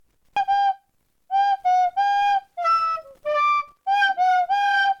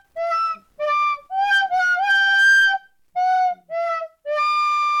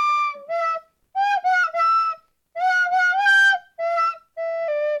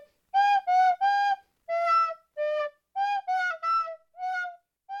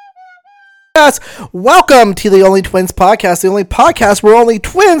Yes, welcome to the Only Twins podcast, the only podcast where only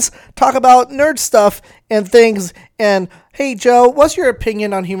twins talk about nerd stuff and things. And hey, Joe, what's your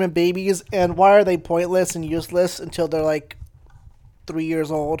opinion on human babies and why are they pointless and useless until they're like 3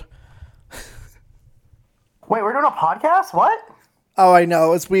 years old? Wait, we're doing a podcast? What? Oh, I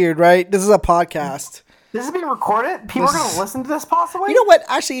know. It's weird, right? This is a podcast. This is being recorded? People are going to listen to this possibly? You know what?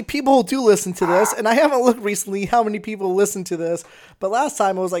 Actually, people do listen to this, and I haven't looked recently how many people listen to this, but last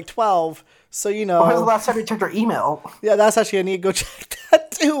time it was like 12, so you know. When was the last time you checked your email? Yeah, that's actually, I need to go check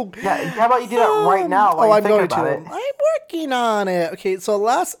that too. Yeah, how about you do that right now while I'm going about to. it? I'm working on it. Okay, so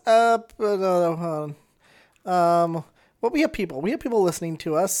last hold on. Well, we have people listening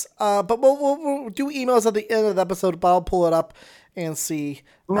to us, but we'll do emails at the end of the episode, but I'll pull it up and see.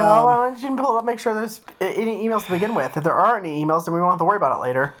 No, why don't you pull it up, make sure there's any emails to begin with. If there aren't any emails, then we won't have to worry about it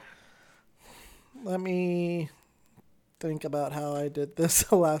later. Let me think about how I did this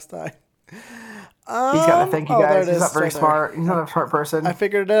the last time. He's got to thank you guys. He's not very smart. He's not a smart person. I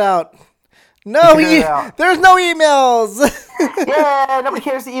figured it out. No, there's no emails. Yeah, nobody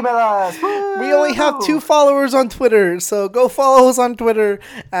cares to email us. Woo! We only have 2 followers on Twitter, so go follow us on Twitter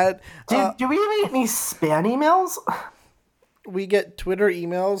at. Do we even get any spam emails? We get Twitter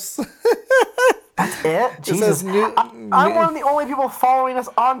emails. That's it? Jesus. I'm one of the only people following us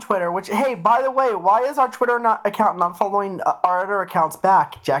on Twitter, which, hey, by the way, why is our Twitter account not following our other accounts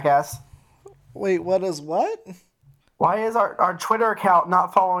back, jackass? Wait, what is what? Why is our Twitter account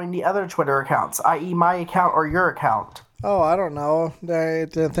not following the other Twitter accounts, i.e. my account or your account? Oh, I don't know. I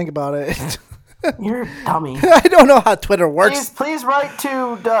didn't think about it. You're a dummy. I don't know how Twitter works. Please write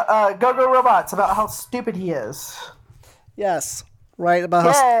to Go-Go Robots about how stupid he is. Yes, right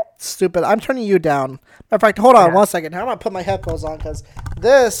about how stupid. I'm turning you down. Matter of fact, hold on 1 second. I'm going to put my headphones on because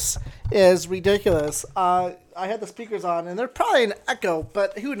this is ridiculous. I had the speakers on, and they're probably an echo,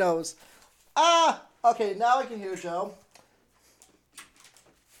 but who knows? Okay, now I can hear Joe.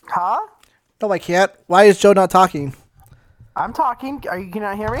 Huh? No, I can't. Why is Joe not talking? I'm talking. Can you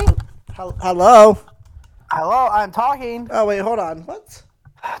not hear me? Hello? Hello, I'm talking. Oh, wait, hold on. What?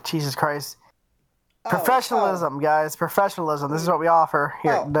 Jesus Christ. Professionalism, guys. Professionalism. This is what we offer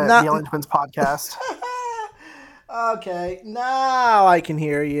here at the Only Twins podcast. Okay, now I can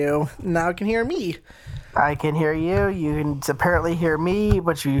hear you. Now I can hear me. I can hear you. You can apparently hear me,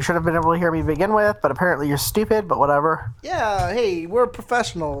 which you should have been able to hear me to begin with, but apparently you're stupid, but whatever. Yeah, hey, we're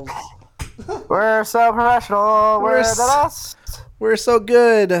professionals. We're so professional. We're the best. We're so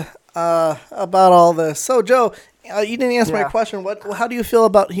good about all this. So, Joe, you didn't answer my question. How do you feel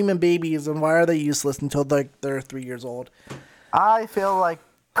about human babies, and why are they useless until they're 3 years old? I feel like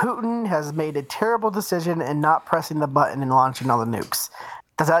Putin has made a terrible decision in not pressing the button and launching all the nukes.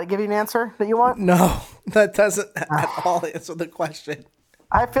 Does that give you an answer that you want? No, that doesn't at all answer the question.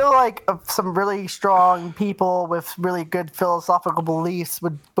 I feel like some really strong people with really good philosophical beliefs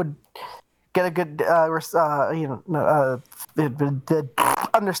would get a good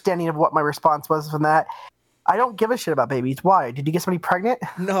understanding of what my response was from that. I don't give a shit about babies. Why? Did you get somebody pregnant?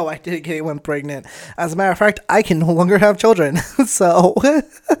 No, I didn't get anyone pregnant. As a matter of fact, I can no longer have children. So...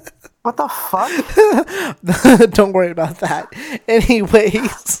 What the fuck? Don't worry about that.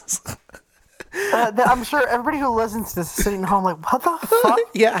 Anyways. I'm sure everybody who listens to this is sitting home like, what the fuck?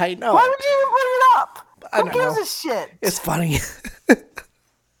 Yeah, I know. Why would you even bring it up? Who gives a shit? It's funny.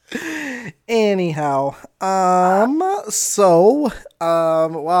 Anyhow, I don't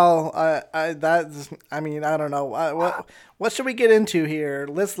know. What should we get into here?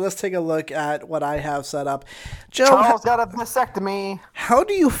 Let's take a look at what I have set up. Joe, Charles got a vasectomy. How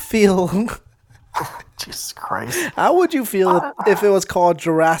do you feel? Jesus Christ. How would you feel if it was called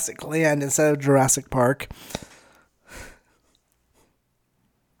Jurassic Land instead of Jurassic Park?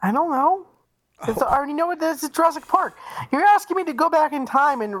 I don't know. I already know what this is. Jurassic Park. You're asking me to go back in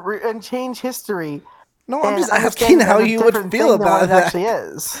time and change history. No, I'm just asking how you would feel about that. It actually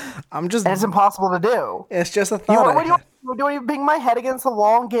is. And it's impossible to do. It's just a thought. Do you want to bang my head against the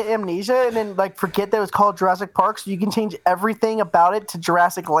wall and get amnesia and then forget that it was called Jurassic Park so you can change everything about it to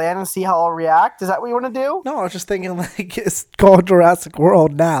Jurassic Land and see how I'll react? Is that what you want to do? No, I was just thinking it's called Jurassic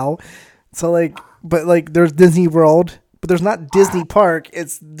World now. So but there's Disney World, but there's not Disney Park.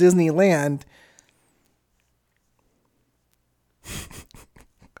 It's Disneyland.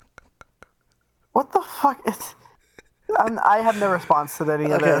 What the fuck? I have no response to any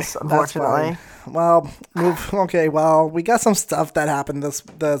of this, unfortunately. Well, we got some stuff that happened this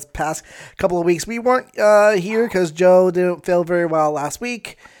past couple of weeks. We weren't here because Joe didn't feel very well last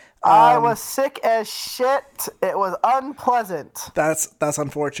week. I was sick as shit. It was unpleasant. That's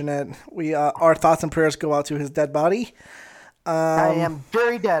unfortunate. We our thoughts and prayers go out to his dead body. I am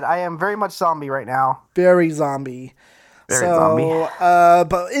very dead. I am very much zombie right now. Very zombie. Zombie.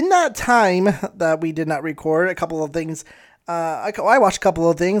 But in that time that we did not record, a couple of things. I watched a couple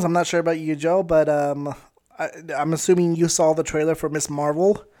of things. I'm not sure about you, Joe, but I'm assuming you saw the trailer for Miss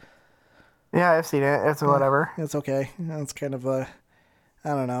Marvel. Yeah, I've seen it. It's whatever. It's okay. It's kind of I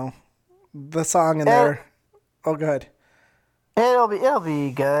don't know. The song in there. Oh, good. It'll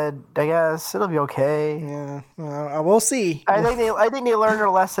be good. I guess it'll be okay. Yeah, we'll see. I think they learned their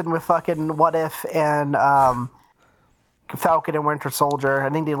lesson with fucking What If and Falcon and Winter Soldier. I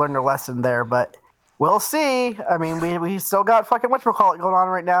think they learned their lesson there, but we'll see. I mean, we still got fucking whatchamacallit going on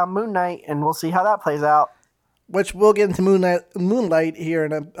right now, Moon Knight, and we'll see how that plays out. Which we'll get into Moonlight here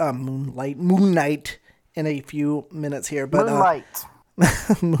in a Moon Knight in a few minutes here. But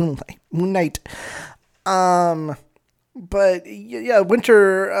Moon Knight. But yeah,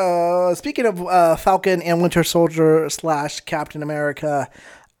 Winter. Speaking of Falcon and Winter Soldier / Captain America,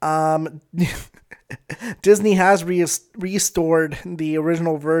 Disney has restored the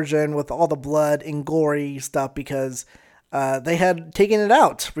original version with all the blood and gory stuff because they had taken it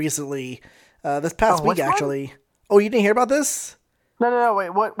out recently. This past week, actually. One? Oh, you didn't hear about this? No. Wait,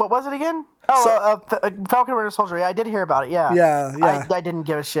 what was it again? Oh, Falcon Winter Soldier. Yeah, I did hear about it. Yeah. Yeah. I didn't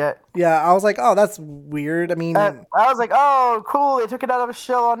give a shit. Yeah, I was like, oh, that's weird. I mean, I was like, oh, cool. They took it out of a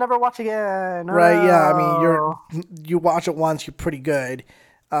show. I'll never watch again. Right? Yeah. I mean, you watch it once, you're pretty good.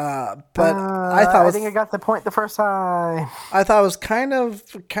 But I think I got the point the first time. I thought it was kind of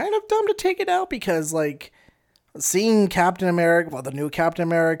dumb to take it out because like seeing Captain America, well, the new Captain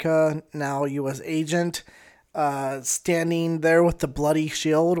America, now U.S. agent, standing there with the bloody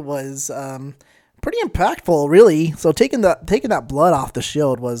shield was pretty impactful, really. So taking that blood off the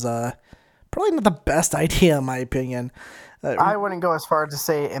shield was probably not the best idea in my opinion. I wouldn't go as far as to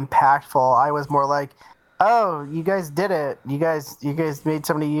say impactful. I was more like, oh, you guys did it. You guys made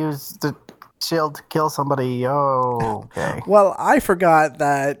somebody use the shield to kill somebody. Oh, okay. Well, I forgot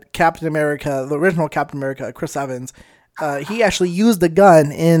that Captain America, the original Captain America, Chris Evans, he actually used the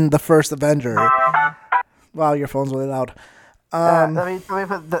gun in the first Avenger. Wow, your phone's really loud. Let me put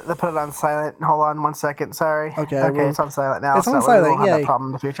it on silent. Hold on 1 second. Sorry. Okay, it's on silent now. It's on silent. We'll have that problem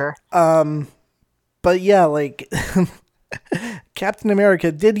in the future. But yeah, like Captain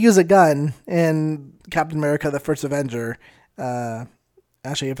America did use a gun in Captain America: The First Avenger.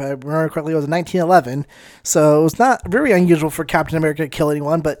 Actually, if I remember correctly, it was in 1911. So it was not very unusual for Captain America to kill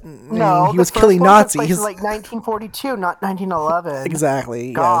anyone, but he was killing Nazis. Like 1942, not 1911.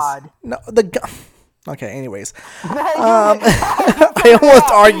 Exactly. God. Yes. No, the gun. Okay, anyways. I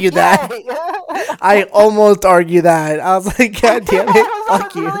almost argued that. I almost argued that. I was like, God damn it,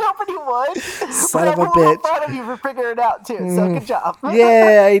 fuck you. I was really hoping you would. Son of a bitch. I'm proud of you for figuring it out, too, so good job.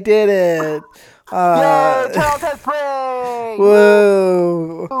 Yeah, I did it. Yay, Charles has brain!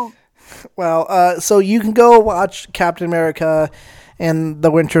 Whoa. Well, so you can go watch Captain America and the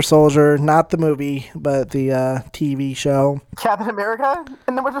Winter Soldier, not the movie, but the TV show. Captain America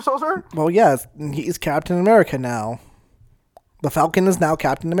and the Winter Soldier? Well, yes, he's Captain America now. The Falcon is now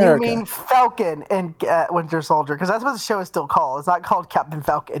Captain America. You mean Falcon and Winter Soldier? Because that's what the show is still called. It's not called Captain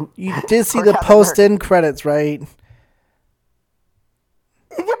Falcon. You did see the post-end credits, right?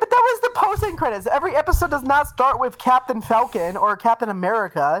 Yeah, but that was the post-end credits. Every episode does not start with Captain Falcon or Captain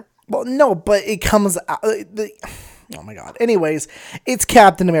America. Well, no, but it comes out... Oh my god. Anyways, it's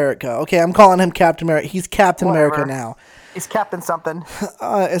Captain America. Okay, I'm calling him Captain America. He's Captain America now. He's Captain something.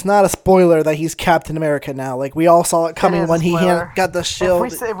 It's not a spoiler that he's Captain America now. Like, we all saw it coming when he got the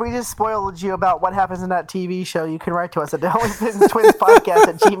shield. If we just spoiled you about what happens in that TV show, you can write to us at the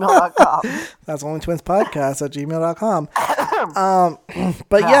onlytwinspodcast@gmail.com. That's onlytwinspodcast@gmail.com.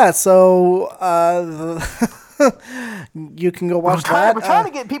 But yeah, so... you can go watch that. We're trying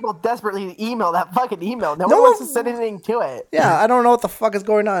to get people desperately to email that fucking email. No one wants to send anything to it. Yeah, I don't know what the fuck is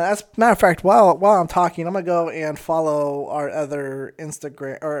going on. As a matter of fact, while I'm talking, I'm gonna go and follow our other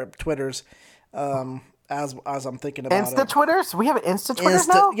Instagram or Twitters. As I'm thinking about Insta Twitters? We have an Insta Twitters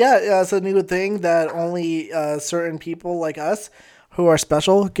now? Yeah, it's a new thing that only certain people like us who are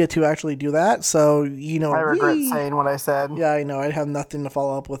special get to actually do that. So, I regret saying what I said. Yeah, I know. I have nothing to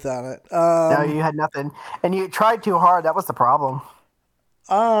follow up with on it. No, you had nothing. And you tried too hard. That was the problem.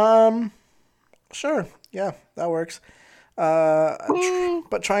 Sure. Yeah, that works.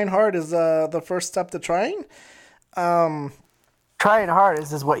 But trying hard is the first step to trying. Trying hard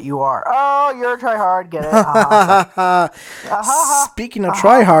is what you are. Oh, you're a try hard. Get it? Speaking of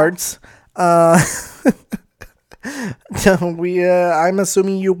tryhards, I'm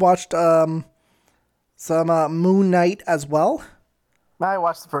assuming you watched some Moon Knight as well. I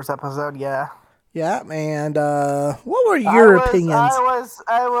watched the first episode. Yeah. Yeah, and what were your opinions?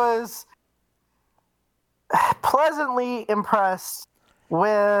 I was pleasantly impressed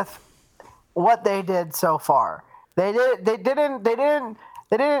with what they did so far. They didn't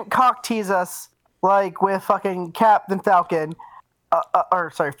cock tease us like with fucking Captain Falcon,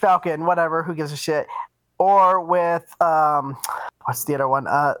 Falcon, whatever. Who gives a shit? Or with what's the other one?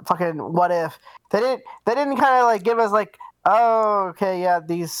 Fucking What If? They didn't kind of like give us like, oh, okay, yeah,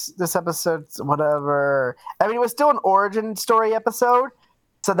 this episode's whatever. I mean, it was still an origin story episode,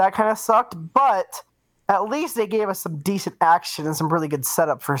 so that kind of sucked. But at least they gave us some decent action and some really good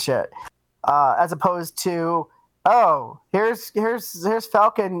setup for shit, as opposed to, oh, here's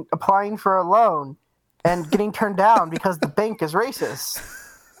Falcon applying for a loan and getting turned down because the bank is racist.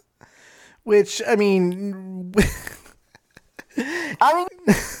 Which, I mean, this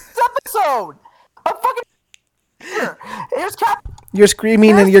episode, I'm fucking. Here's you're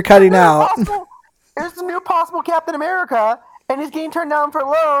screaming and you're cutting out. Here's the new possible Captain America, and he's getting turned down for a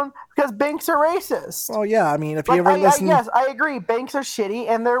loan because banks are racist. Oh yeah, I mean, if you ever listen, yes, I agree. Banks are shitty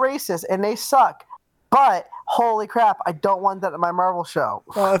and they're racist and they suck. But holy crap, I don't want that in my Marvel show.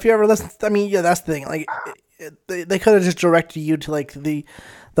 Well, if you ever listen, I mean, yeah, that's the thing. Like, they could have just directed you to like the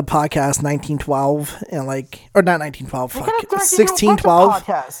podcast 1912 and like, or not 1912,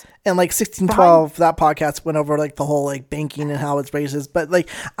 1612, and like 1612. That podcast went over like the whole like banking and how it's racist. But like,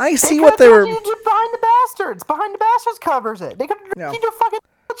 I see what they were. Behind the Bastards. Behind the Bastards covers it. They could have a fucking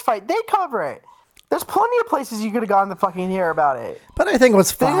fight. They cover it. There's plenty of places you could have gone to fucking hear about it. But I think it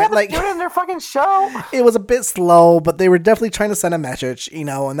was fine. They didn't do it in their fucking show. It was a bit slow, but they were definitely trying to send a message,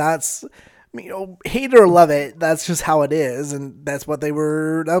 and that's, hate it or love it, that's just how it is, and that's what that's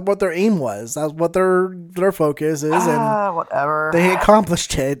what their aim was. That's what their focus is, and whatever. They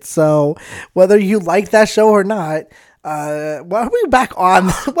accomplished it. So whether you like that show or not, why are we back on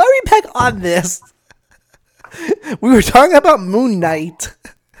this? We were talking about Moon Knight.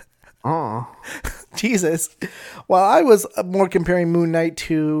 Oh. Jesus. Well, I was more comparing Moon Knight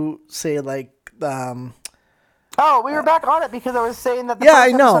to, say, like, oh, we were back on it because I was saying that the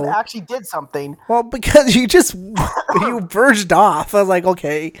first episode actually did something. Well, because you verged off. I was like,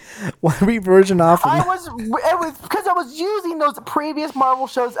 okay, why are we verging off? It was because I was using those previous Marvel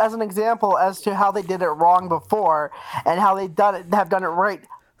shows as an example as to how they did it wrong before and how have done it right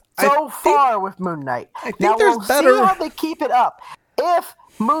so far with Moon Knight. Now we'll see how they keep it up. If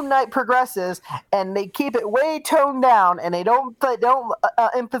Moon Knight progresses and they keep it way toned down and they don't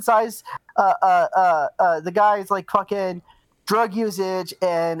emphasize the guys like fucking drug usage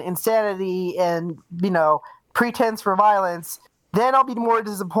and insanity and pretense for violence, then I'll be more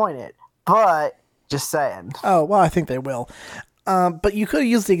disappointed. But just saying. Oh well, I think they will. But you could have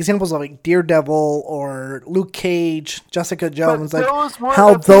used the examples of like Daredevil or Luke Cage, Jessica Jones. But like those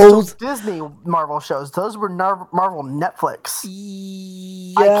how those Disney Marvel shows. Those were Marvel Netflix.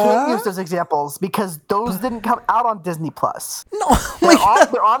 Yeah. I can't use those examples because those didn't come out on Disney Plus. No,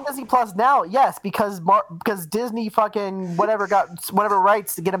 they're on Disney Plus now. Yes, because Disney fucking got whatever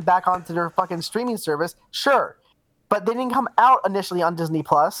rights to get them back onto their fucking streaming service. Sure, but they didn't come out initially on Disney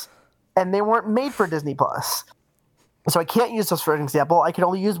Plus, and they weren't made for Disney Plus. So I can't use those for an example. I can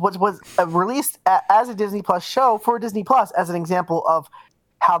only use what was released as a Disney Plus show for Disney Plus as an example of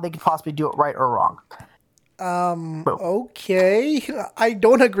how they could possibly do it right or wrong. Okay. I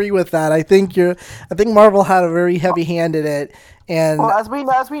don't agree with that. I think Marvel had a very heavy hand in it. And well, as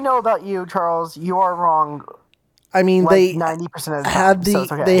we know about you, Charles, you are wrong. I mean, like they 90% of the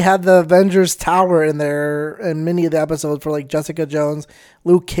time, they had the Avengers Tower in there in many of the episodes for like Jessica Jones,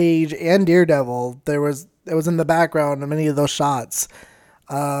 Luke Cage, and Daredevil. It was in the background in many of those shots.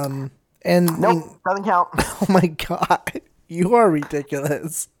 And nope, doesn't count. Oh my God, you are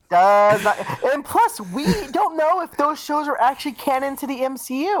ridiculous. And plus, we don't know if those shows are actually canon to the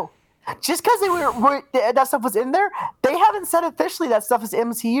MCU. Just because that stuff was in there, they haven't said officially that stuff is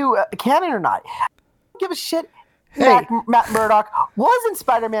MCU canon or not. I don't give a shit. Hey. Matt Murdock was in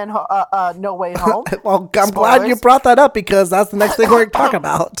Spider-Man No Way Home. Well, I'm glad you brought that up because that's the next thing we're going to talk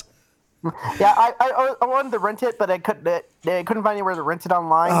about. Yeah, I wanted to rent it, but I couldn't find anywhere to rent it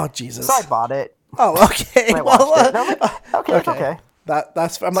online. Oh, Jesus. So I bought it. Oh, okay. Okay, it's okay.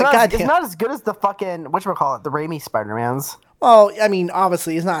 That's I'm it's not as good as the fucking whatchamacallit, the Raimi Spider-Mans. Well, I mean,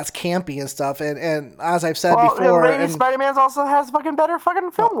 obviously, it's not as campy and stuff, and as I've said before, Raimi Spider-Man's also has fucking better fucking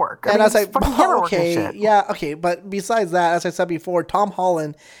film work. Okay, but besides that, as I said before, Tom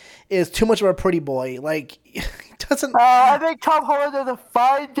Holland is too much of a pretty boy. Like, he doesn't. I think Tom Holland does a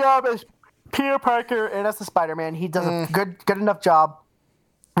fine job as Peter Parker and as the Spider-Man. He does a good enough job.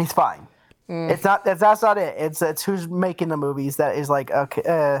 He's fine. It's not. That's not it. It's who's making the movies that is like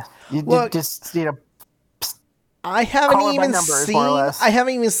okay. Look, just I haven't Color by even numbers, more or seen. less. I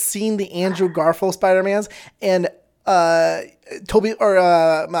haven't even seen the Andrew Garfield Spider-Mans, and Toby or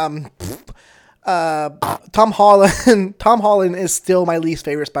Tom Holland. Tom Holland is still my least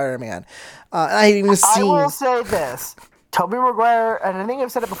favorite Spider-Man. I haven't even seen. I will say this. Tobey Maguire, and I think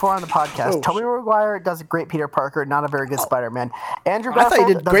I've said it before on the podcast, Tobey Maguire does a great Peter Parker, not a very good Spider-Man. Andrew Garfield I thought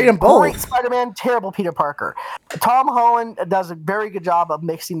he did great does in both. Great Spider-Man, terrible Peter Parker. Tom Holland does a very good job of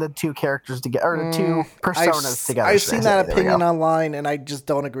mixing the two characters together, or the two personas together. I've seen that opinion online, and I just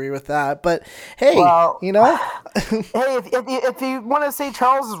don't agree with that. But hey, you know, hey, if you want to say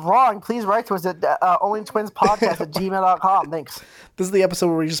Charles is wrong, please write to us at onlytwinspodcast@gmail.com. Thanks. This is the episode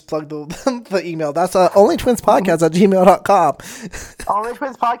where we just plug the email. That's onlytwinspodcast@gmail.com.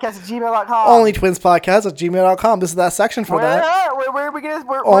 Onlytwinspodcast@gmail.com. Onlytwinspodcast@gmail.com. This is that section for that. Where are we gonna?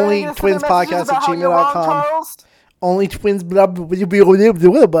 Onlytwinspodcast@gmail.com. Onlytwins. Blah, blah, blah, blah,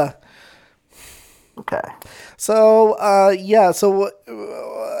 blah, blah. Okay. So yeah. So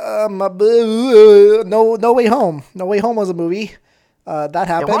No Way Home. No Way Home was a movie. That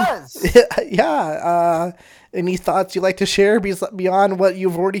happened. It was. Yeah. Any thoughts you'd like to share beyond what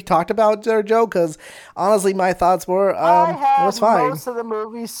you've already talked about there, Joe? Because honestly, my thoughts were it was fine. Most of the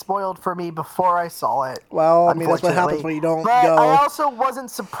movie spoiled for me before I saw it. Well, I mean, that's what happens when you don't but go. I also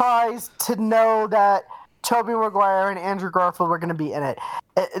wasn't surprised to know that Tobey Maguire and Andrew Garfield were going to be in it.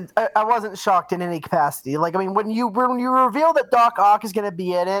 I wasn't shocked in any capacity. Like, I mean, when you reveal that Doc Ock is going to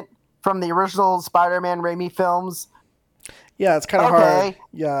be in it from the original Spider-Man Raimi films. Yeah, it's kind of hard.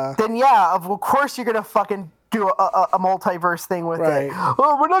 Yeah. Then yeah, of course you're gonna fucking do a multiverse thing with it.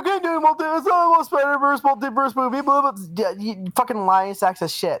 Oh, we're not gonna do a multiverse movie. Blah, blah, blah. You fucking lying sacks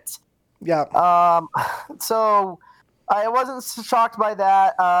of shit. Yeah. So I wasn't shocked by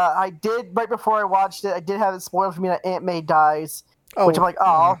that. I did right before I watched it. I did have it spoiled for me that Aunt May dies, which I'm like,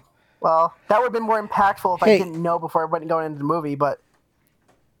 oh, well, that would have been more impactful if I didn't know before I went going into the movie, but.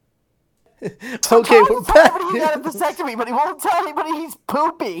 Okay, we're back. He got a vasectomy, but he won't tell anybody he's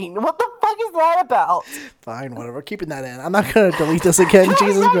pooping. What the fuck is that about? Fine, whatever. Keeping that in. I'm not gonna delete this again.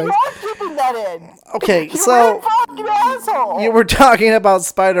 Jesus Christ. You're keeping that in. Okay, you so fucking asshole. you were talking about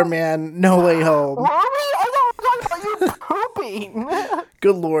Spider-Man: No Way Home. Were we? I thought we were talking about you pooping.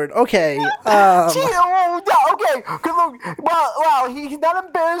 Good Lord. Okay. Okay. Good Lord. Wow. He's not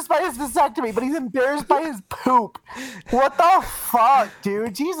embarrassed by his vasectomy, but he's embarrassed by his poop. What the fuck,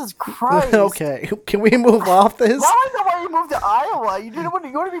 dude? Jesus Christ. Okay. Can we move off this? Now I know why you moved to Iowa. You want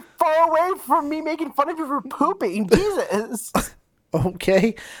to be far away from me making fun of you for pooping. Jesus.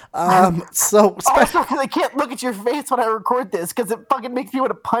 Okay. Also, I can't look at your face when I record this because it fucking makes me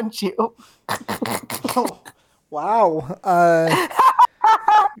want to punch you. Wow.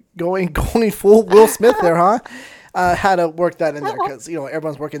 Going full Will Smith there, huh? Had to work that in there because,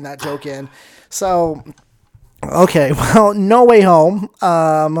 everyone's working that joke in. So, okay. Well, No Way Home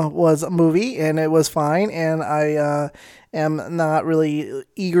was a movie, and it was fine, and I am not really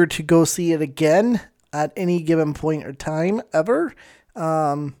eager to go see it again at any given point or time ever.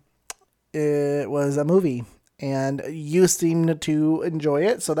 It was a movie. And you seem to enjoy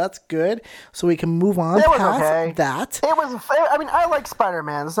it, so that's good. So we can move on past that. It was. I mean, I like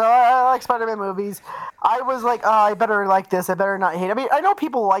Spider-Man, so I like Spider-Man movies. I was like, I better like this. I better not hate it. I mean, I know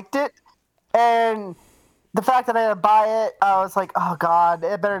people liked it, and the fact that I had to buy it, I was like, oh god,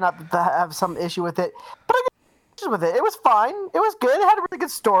 I better not have some issue with it. But I got issues with it. It was fine. It was good. It had a really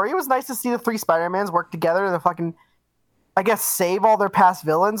good story. It was nice to see the three Spider-Mans work together to fucking, I guess, save all their past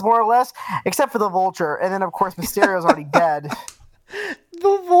villains, more or less, except for the Vulture. And then, of course, Mysterio's already dead.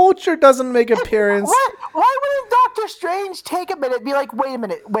 The Vulture doesn't make an appearance. What? Why wouldn't Doctor Strange take a minute and be like, wait a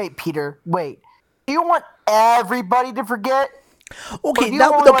minute, wait, Peter, wait. Do you want everybody to forget? Okay,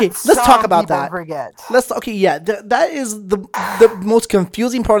 let's talk about that. That is the most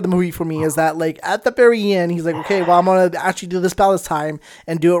confusing part of the movie for me is that, like, at the very end, he's like, okay, well, I'm going to actually do the spell this time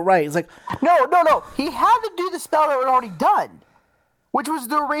and do it right. It's like... No. He had to do the spell that was already done, which was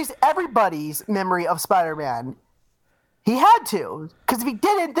to erase everybody's memory of Spider-Man. He had to, because if he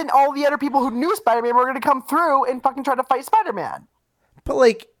didn't, then all the other people who knew Spider-Man were going to come through and fucking try to fight Spider-Man. But,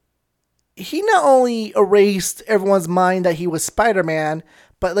 like... He not only erased everyone's mind that he was Spider-Man,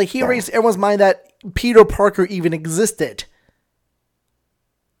 but like he erased everyone's mind that Peter Parker even existed.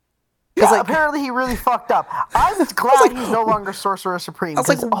 Yeah, apparently he really fucked up. I'm glad he's no longer Sorcerer Supreme. I was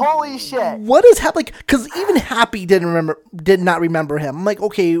like, holy shit. What is happening? Because even Happy did not remember him. I'm like,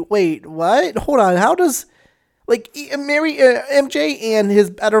 okay, wait, what? Hold on. How does... Like, MJ and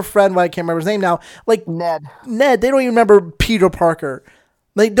his other friend, I can't remember his name now, like... Ned, they don't even remember Peter Parker.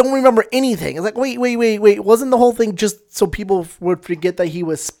 They don't remember anything. It's like, wait. Wasn't the whole thing just so people would forget that he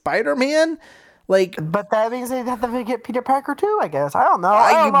was Spider-Man? Like, but that means they have to forget Peter Parker too, I guess. I don't know.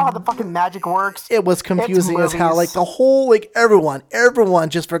 I don't know how the fucking magic works. It was confusing as hell. Like, the whole, like, everyone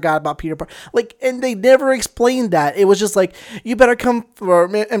just forgot about Peter Parker. Like, and they never explained that. It was just like, you better come, or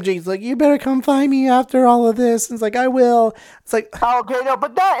MJ's like, you better come find me after all of this. And it's like, I will. It's like, okay, no,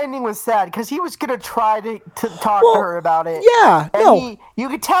 but that ending was sad because he was gonna try to talk to her about it. Yeah, and you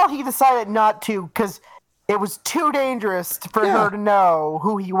could tell he decided not to because it was too dangerous for her to know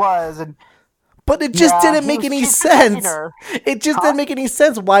who he was. But it just didn't make any sense. It just didn't make any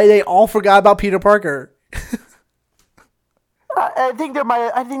sense why they all forgot about Peter Parker. I think there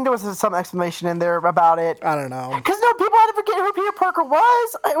was some explanation in there about it. I don't know. Because people had to forget who Peter Parker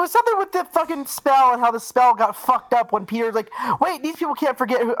was. It was something with the fucking spell and how the spell got fucked up when Peter's like, wait, these people can't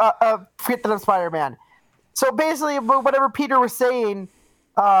forget that I'm Spider-Man. So basically, whatever Peter was saying,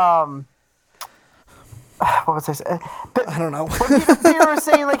 what was I saying? I don't know. Peter was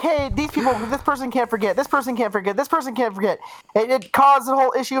saying, like, hey, these people, this person can't forget, this person can't forget, this person can't forget. It caused the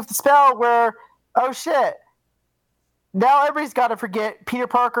whole issue of the spell where, oh shit, now everybody's got to forget Peter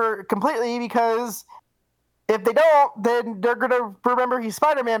Parker completely because if they don't, then they're going to remember he's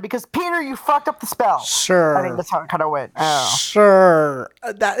Spider-Man because, Peter, you fucked up the spell. Sure. I think that's how it kind of went. Sure.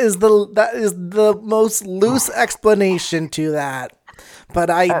 That is the most loose explanation to that. But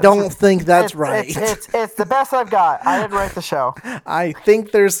I don't think that's right. It's the best I've got. I didn't write the show. I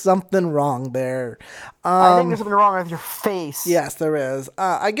think there's something wrong there. I think there's something wrong with your face. Yes, there is.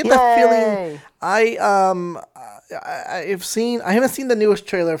 I get the feeling. I haven't seen the newest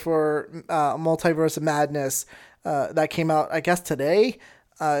trailer for Multiverse of Madness that came out, I guess, today.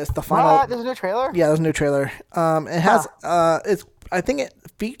 It's the final. What? There's a new trailer? Yeah, there's a new trailer. It has. I think it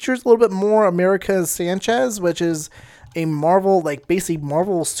features a little bit more America Sanchez, which is a Marvel, like basically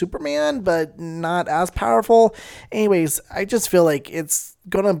Marvel Superman, but not as powerful. Anyways, I just feel like it's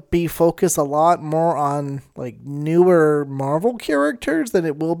gonna be focused a lot more on like newer Marvel characters than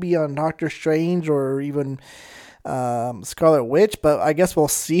it will be on Doctor Strange or even Scarlet Witch. But I guess we'll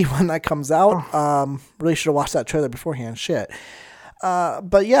see when that comes out. Really should have watched that trailer beforehand. Shit.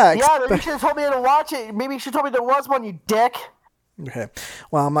 But yeah. You should have told me to watch it. Maybe you should have told me there was one, you dick. Okay.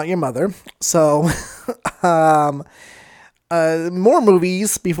 Well, I'm not your mother, so. More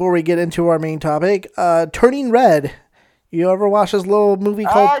movies before we get into our main topic. Turning Red. You ever watch this little movie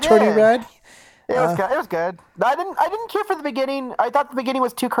called Turning Red? It was good. I didn't care for the beginning. I thought the beginning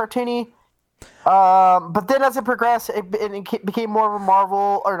was too cartoony. But then as it progressed, it became more of a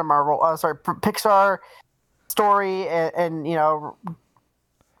Pixar story, and you know,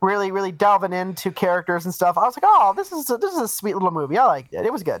 really, really delving into characters and stuff. I was like, oh, this is a sweet little movie. I liked it.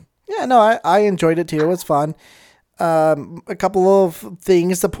 It was good. Yeah, no, I enjoyed it too. It was fun. A couple of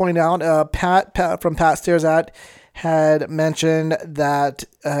things to point out. Pat from Pat Stares At had mentioned that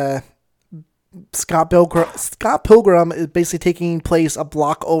Scott Pilgrim is basically taking place a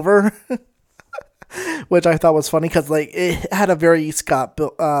block over, which I thought was funny because like it had a very Scott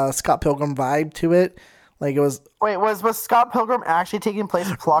Pilgrim vibe to it. Like it was. Wait, was Scott Pilgrim actually taking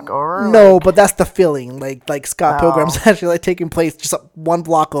place a block over? No, but that's the feeling. Like Scott Pilgrim's actually like taking place just one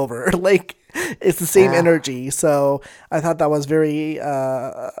block over. Like it's the same energy. So I thought that was very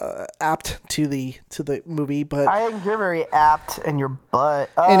apt to the movie. But I think you're very apt in your butt.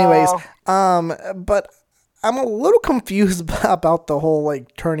 Anyways, but I'm a little confused about the whole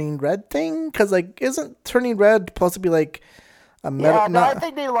like Turning Red thing because like isn't Turning Red supposed to be like I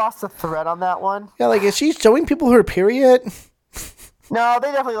think they lost the thread on that one. Yeah, like is she showing people her period? No,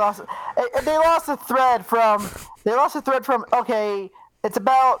 they definitely lost it. They lost the thread from. Okay, it's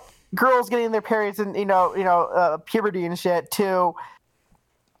about girls getting their periods and puberty and shit. To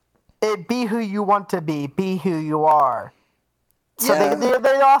it be who you want to be who you are. So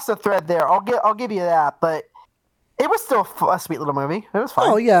they lost the thread there. I'll give you that, but it was still a sweet little movie. It was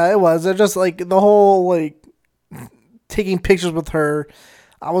fun. Oh yeah, it was. It just like the whole like. Taking pictures with her,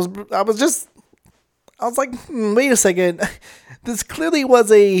 I was like, wait a second, this clearly was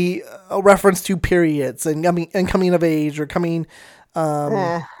a reference to periods and coming of age or coming,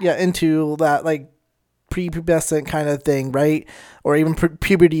 into that like prepubescent kind of thing, right? Or even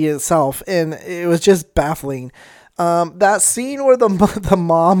puberty itself, and it was just baffling. That scene where the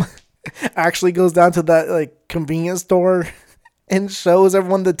mom actually goes down to that like convenience store and shows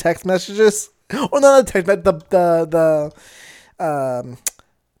everyone the text messages. Or not the text, but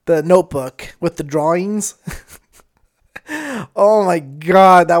the notebook with the drawings. Oh my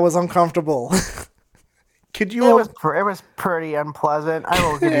god, that was uncomfortable. Could you? It was pretty unpleasant. I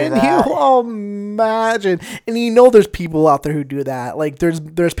will give you And that. you imagine, and you know, there's people out there who do that. Like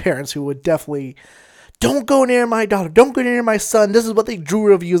there's parents who would definitely. Don't go near my daughter. Don't go near my son. This is what they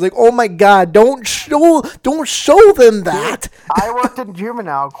drew of you. It's like, oh my God, don't show them that. I worked in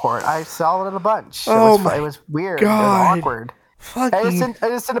juvenile court. I saw it a bunch. It was weird. God. It was awkward. Fucking. I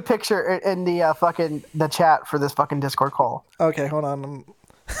just sent a picture in the chat for this fucking Discord call. Okay, hold on.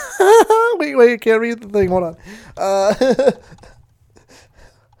 Wait, I can't read the thing. Hold on.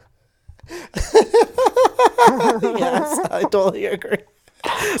 Yes, I totally agree.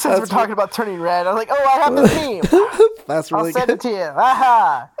 Since we're talking about turning red, I'm like, oh, I have this meme. That's really I'll send good. it to you.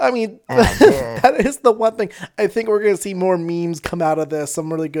 Aha! I mean, And I did. that is the one thing. I think we're going to see more memes come out of this.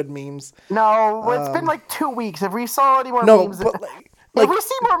 Some really good memes. No, it's been like 2 weeks. If we saw any more No, memes, but if we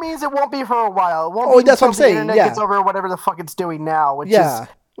see more memes, it won't be for a while. It won't Oh, be that's what I'm until the saying, internet yeah. gets over whatever the fuck it's doing now, which Yeah. is,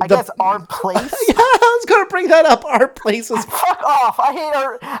 I guess, our place. Yeah, I was going to bring that up. Our places. Fuck off! I hate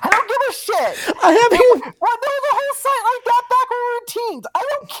our. I don't give a shit. I have Well, there was a whole site like that back when we were teens. I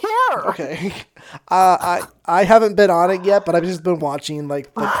don't care. Okay. I haven't been on it yet, but I've just been watching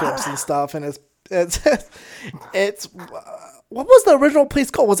like the clips and stuff, and it's what was the original place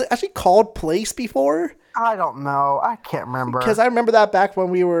called? Was it actually called Place before? I don't know. I can't remember. Because I remember that back when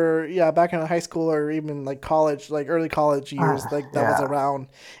we were back in high school or even like college, like early college years, like that was around,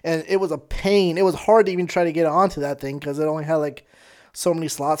 and it was a pain. It was hard to even try to get onto that thing because it only had like so many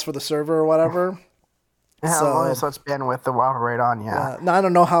slots for the server or whatever. Yeah, only so much bandwidth to operate on. Yeah. Now, I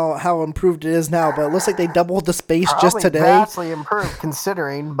don't know how improved it is now, but it looks like they doubled the space Probably just today. vastly improved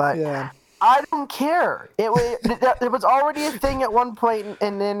considering, but Yeah. I don't care. It was already a thing at one point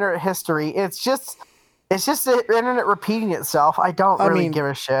in internet history. It's just the internet repeating itself. I don't really give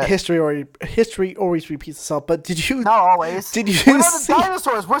a shit. History always repeats itself. But did you? Not always. Did you What about see? the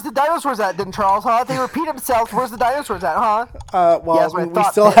dinosaurs? Where's the dinosaurs at, then, Charles? Huh? They repeat themselves. Where's the dinosaurs at? Huh? Well, Yes, I we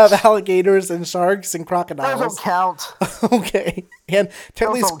thought, still bitch. have alligators and sharks and Those crocodiles. don't count. Okay, and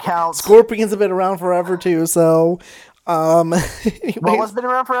technically, Those don't count. scorpions have been around forever too. So, What anyways, was been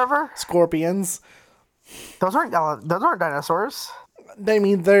around forever? scorpions. Those aren't dinosaurs. I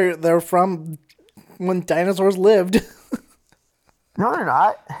mean, they're from when dinosaurs lived. No, they're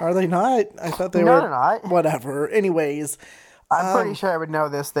not. Are they not? I thought they No, were. they're not. Whatever. Anyways, I'm pretty sure I would know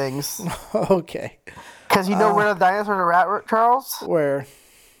these things. okay. Because you know where the dinosaurs are at, Charles? Where?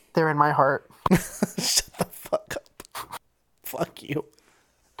 They're in my heart. Shut the fuck up. Fuck you.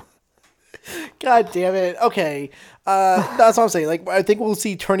 God damn it. Okay. That's what I'm saying. Like, I think we'll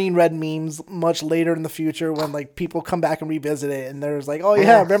see Turning Red memes much later in the future when, like, people come back and revisit it. And there's like, oh,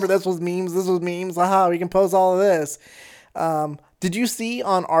 yeah, remember this was memes. Aha, we can post all of this. Did you see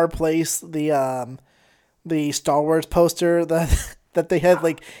on Our Place the Star Wars poster that they had,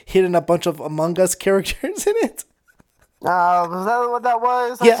 like, hidden a bunch of Among Us characters in it? Was that what that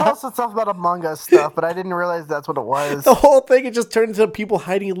was? Yeah. I saw some stuff about Among Us stuff, but I didn't realize that's what it was. The whole thing, it just turned into people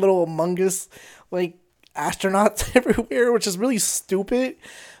hiding little Among Us, like, astronauts everywhere, which is really stupid,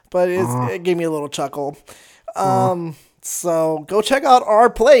 but it gave me a little chuckle. So go check out Our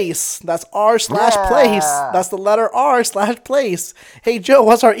Place. That's r/place. That's the letter r/place. Hey, Joe,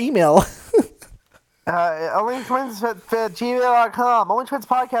 what's our email? OnlyTwins at gmail.com.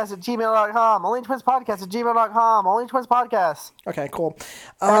 OnlyTwinsPodcast@gmail.com. OnlyTwinsPodcast@gmail.com. OnlyTwinsPodcast Okay, cool.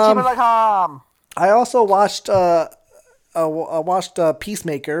 @gmail.com. I also watched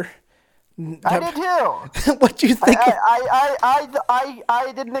Peacemaker. I did too. What do you think?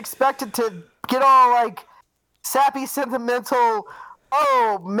 I didn't expect it to get all like sappy, sentimental.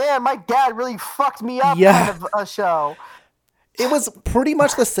 Oh man, my dad really fucked me up. Yeah. Kind of a show. It was pretty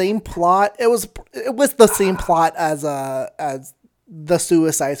much the same plot. It was the same plot as the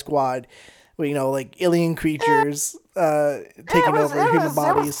Suicide Squad. You know, like alien creatures taking over human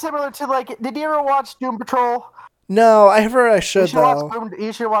bodies. It was similar to like. Did you ever watch Doom Patrol? No, I heard I should though.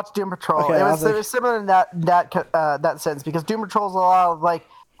 You should watch Doom Patrol. Okay, it was similar in that sense because Doom Patrol's a lot of like,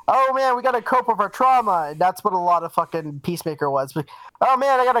 oh man, we gotta cope with our trauma, and that's what a lot of fucking Peacemaker was. But, oh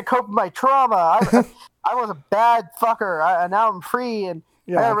man, I gotta cope with my trauma. I was a bad fucker, and now I'm free, and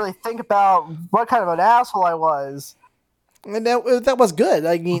I gotta really think about what kind of an asshole I was. And that was good.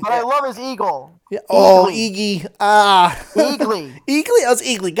 I mean, but I love his eagle. Yeah. Oh, Iggy. Eagly. Eagly. I was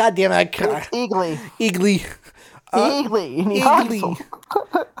Eagly. God damn it. Eagly. Eagly. Eagly. Eagly.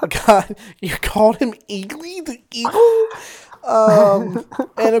 God, you called him Eagly, the eagle?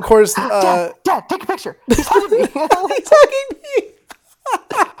 And of course, Dad, take a picture. He's hugging me. He's hugging me.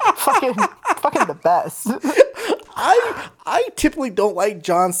 fucking the best. I typically don't like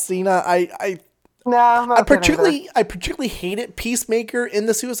John Cena. I No, I'm not I a fan either. particularly hated Peacemaker in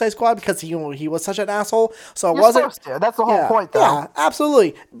the Suicide Squad because he was such an asshole. So it You're wasn't. supposed to. That's the whole Yeah, point, though. yeah,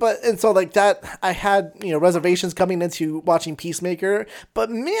 absolutely. But and so like that, I had reservations coming into watching Peacemaker. But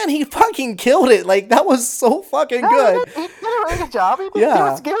man, he fucking killed it. Like that was so fucking No, good. he did a really good job.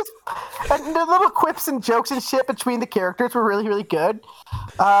 Yeah. And the little quips and jokes and shit between the characters were really, really good.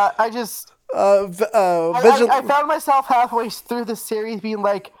 I found myself halfway through the series being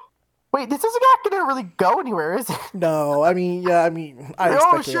like, wait, this is not going to really go anywhere, is it? No, I mean, I Oh,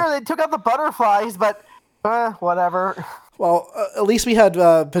 expected sure, it. they took out the butterflies, but whatever. Well, at least we had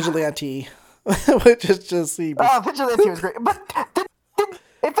Vigilante, which is just Vigilante was great, but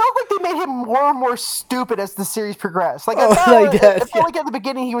it felt like they made him more and more stupid as the series progressed. Like, Oh, they did, it felt yeah. like at the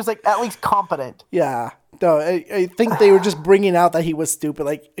beginning he was like at least competent. Yeah. No, I think they were just bringing out that he was stupid.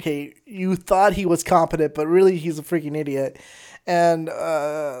 Like, okay, you thought he was competent, but really he's a freaking idiot. And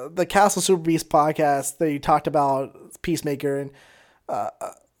the Castle Super Beast podcast, they talked about Peacemaker. And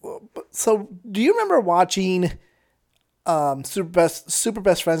so, do you remember watching Super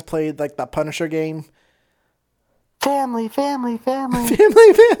Best Friends played like the Punisher game? Family. Family.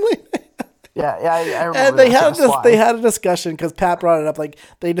 Yeah, I remember. And they had a discussion because Pat brought it up. Like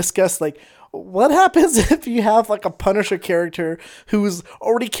they discussed like what happens if you have like a Punisher character who's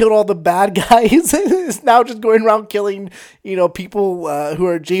already killed all the bad guys and is now just going around killing people who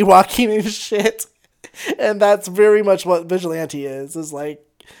are jaywalking and shit. And that's very much what Vigilante is. Is like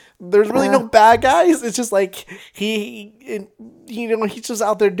there's really no bad guys. It's just like he's just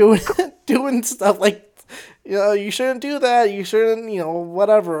out there doing doing stuff like. You shouldn't do that. You shouldn't,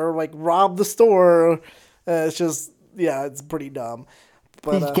 whatever, like rob the store. It's just, yeah, it's pretty dumb.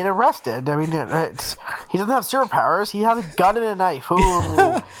 But he'd get arrested. I mean, he doesn't have superpowers. He has a gun and a knife.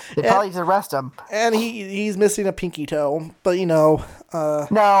 Ooh, they probably just arrest him. And he's missing a pinky toe. But no,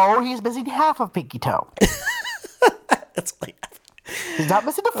 he's missing half of pinky toe. It's like he's not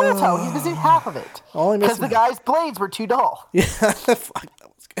missing the full toe. He's missing half of it. Because the guy's blades were too dull. Yeah, fuck,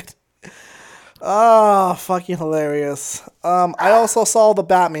 that was good. Oh, fucking hilarious. I also saw the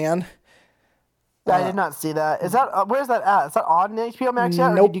Batman. I did not see that. Is that where's that at? Is that on HBO Max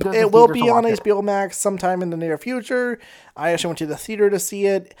yet? Nope, it will be on HBO Max sometime in the near future. I actually went to the theater to see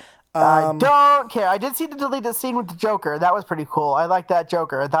it. I don't care. I did see the deleted scene with the Joker. That was pretty cool. I like that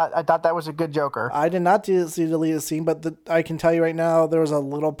Joker. I thought that was a good Joker. I did not see the deleted scene, but I can tell you right now, there was a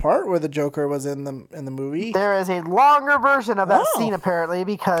little part where the Joker was in the movie. There is a longer version of that scene apparently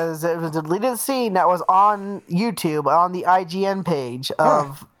because it was a deleted scene that was on YouTube on the IGN page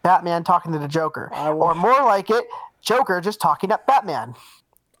of Batman talking to the Joker, or more like it, Joker just talking at Batman.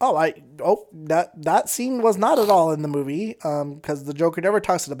 That scene was not at all in the movie, because the Joker never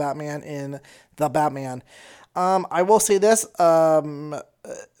talks to the Batman in the Batman. I will say this, the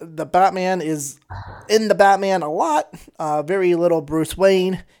Batman is in the Batman a lot, very little Bruce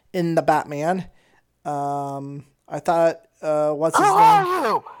Wayne in the Batman. I thought, what's his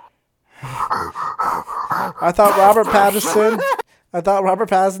name? I thought Robert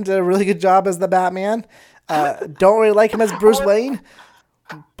Pattinson did a really good job as the Batman. Don't really like him as Bruce Wayne.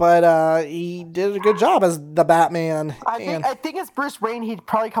 But he did a good job as the Batman. I think as Bruce Wayne, he'd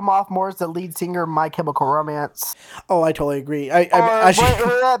probably come off more as the lead singer of My Chemical Romance. Oh, I totally agree. Where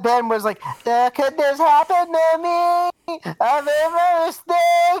that band was like, could this happen to me? I've made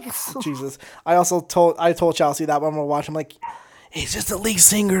mistakes. Jesus. I told Chelsea that when we're watching, I'm like, he's just the lead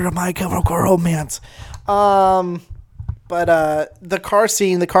singer of My Chemical Romance. But the car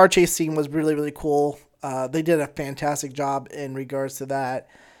chase scene was really, really cool. They did a fantastic job in regards to that.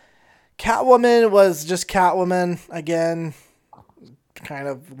 Catwoman was just Catwoman again, kind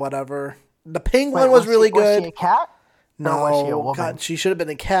of whatever. The Penguin was really good. Was she a cat? No, was she a woman? God, she should have been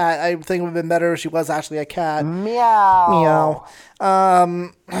a cat. I think it would have been better if she was actually a cat. Meow.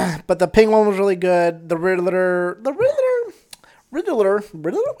 But the Penguin was really good. The Riddler.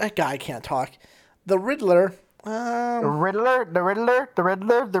 That guy can't talk. The Riddler. The Riddler.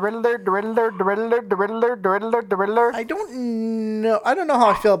 I don't know. I don't know how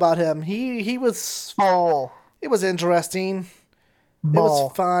I feel about him. He was. Bull. It was interesting. Bull. It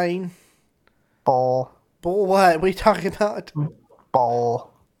was fine. Bull. Bull what? What are you talking about?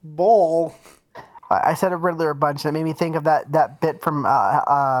 Bull. Bull. I said a Riddler a bunch. That made me think of that bit from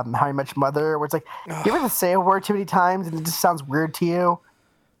How I Met Your Mother, where it's like, you ever say a word too many times and it just sounds weird to you?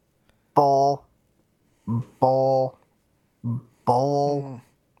 Bull. Bull. Bull.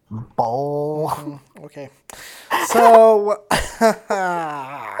 Bull. Okay. So,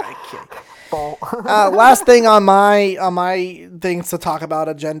 Bull. last thing on my things to talk about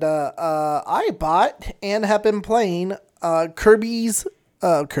agenda. I bought and have been playing Kirby's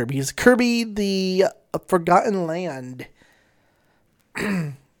Kirby the Forgotten Land.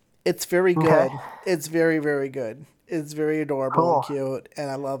 It's very good. Okay. It's very, very good. It's very adorable Cool. and cute, and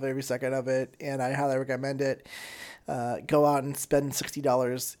I love every second of it, and I highly recommend it. Go out and spend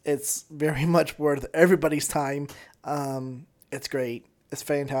 $60. It's very much worth everybody's time. It's great. It's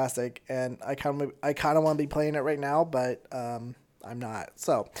fantastic, and I kind of want to be playing it right now, but I'm not.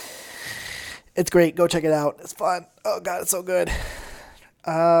 So it's great. Go check it out. It's fun. Oh god, it's so good.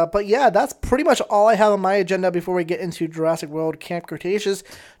 But yeah, that's pretty much all I have on my agenda before we get into Jurassic World Camp Cretaceous.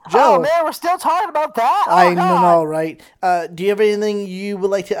 Joe, Oh man, we're still talking about that. Oh, I God. know, right? Do you have anything you would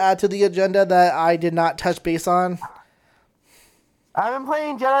like to add to the agenda that I did not touch base on? I've been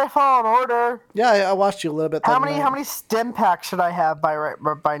playing Jedi Fallen Order. Yeah, I watched you a little bit. How many stim packs should I have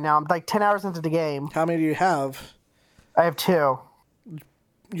by now? I'm like 10 hours into the game. How many do you have? I have 2.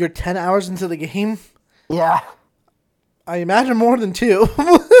 You're 10 hours into the game? Yeah. I imagine more than 2.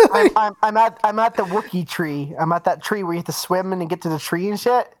 I'm at the Wookiee tree. I'm at that tree where you have to swim and get to the tree and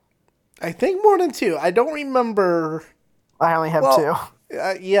shit. I think more than 2. I don't remember. I only have 2.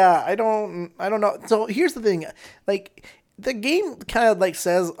 Yeah, I don't know. So here's the thing, like the game kind of like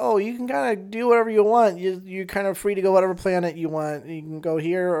says, oh, you can kind of do whatever you want. You're kind of free to go whatever planet you want. You can go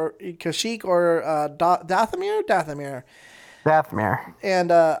here or Kashyyyk or Dathomir. Dathomir.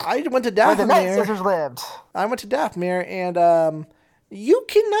 And I went to Where the Night Dathomir. Sisters lived. I went to Dathomir, and you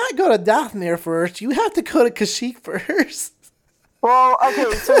cannot go to Dathomir first. You have to go to Kashyyyk first. Well,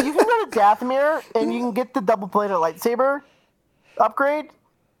 okay, so you can go to Dathomir and you can get the double-bladed lightsaber upgrade,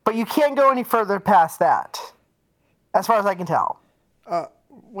 but you can't go any further past that, as far as I can tell.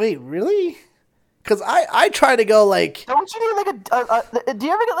 Wait, really? Because I try to go like... Don't you need like do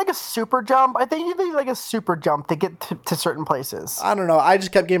you ever get like a super jump? I think you need like a super jump to get to certain places. I don't know. I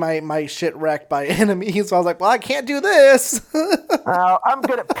just kept getting my shit wrecked by enemies, so I was like, well, I can't do this. I'm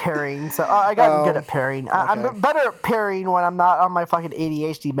good at parrying, so I got good at parrying. I'm better at parrying when I'm not on my fucking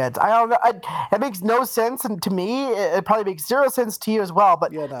ADHD meds. I don't know. It makes no sense, and to me, it probably makes 0 sense to you as well.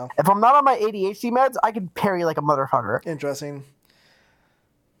 But Yeah, no. if I'm not on my ADHD meds, I can parry like a motherfucker. Interesting.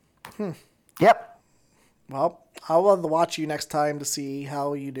 Yep. Well, I'll have to watch you next time to see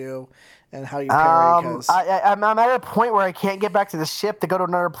how you do and how you parry. Cause... I'm at a point where I can't get back to the ship to go to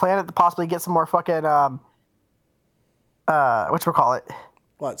another planet to possibly get some more fucking whatchamacallit?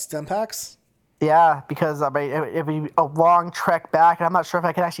 What, stem packs? Yeah, because I mean it'd be a long trek back, and I'm not sure if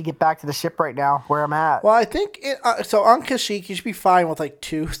I can actually get back to the ship right now where I'm at. Well, I think so on Kashyyyk you should be fine with like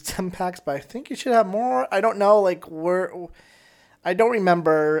 2 stem packs, but I think you should have more. I don't know, like where. I don't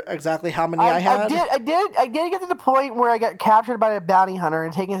remember exactly how many I had. I did get to the point where I got captured by a bounty hunter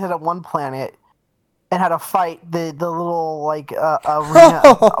and taken to that one planet and had to fight the little like arena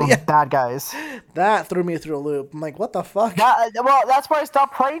of bad guys. That threw me through a loop. I'm like, what the fuck? Well, that's why I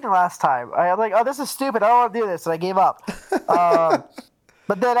stopped playing the last time. I was like, oh, this is stupid. I don't want to do this, and I gave up.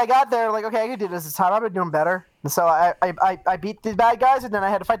 But then I got there, like, okay, I can do this time. I've been doing better. And so I beat the bad guys, and then I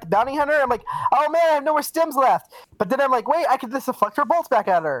had to fight the bounty hunter. I'm like, oh man, I have no more stims left. But then I'm like, wait, I can just deflect her bolts back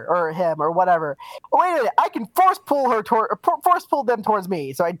at her or him or whatever. Oh, wait a minute, I can force pull them towards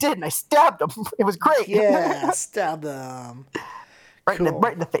me. So I did, and I stabbed them. It was great. Yeah, stab them. Right in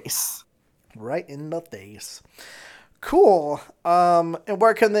the face. Right in the face. Cool. And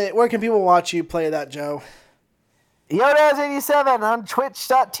where can people watch you play that, Joe? Yodaz87 on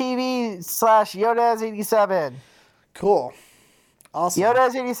twitch.tv/Yodaz87. Cool. Awesome.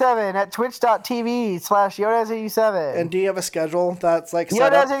 Yodaz87 at twitch.tv/Yodaz87. And do you have a schedule that's like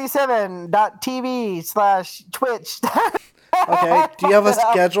set up? Yodaz87.tv/Twitch. Okay. Do you have a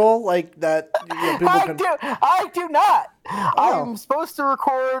schedule like that? I do not. Oh. I'm supposed to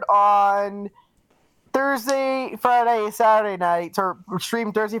record on Thursday, Friday, Saturday nights, or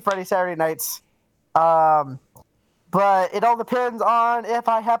stream Thursday, Friday, Saturday nights. But it all depends on if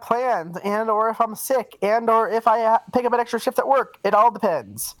I have plans and or if I'm sick and or if I pick up an extra shift at work. It all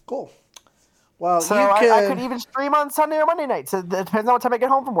depends. Cool. Well, so I could even stream on Sunday or Monday nights. It depends on what time I get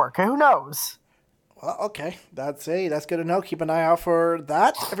home from work. Who knows? Well, okay. That's good to know. Keep an eye out for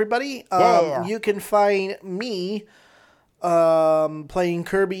that, everybody. Yeah. You can find me playing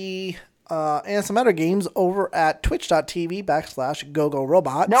Kirby and some other games over at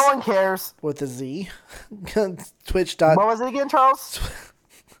twitch.tv/GoGoRobot. No one cares. With a Z. Twitch. What was it again, Charles?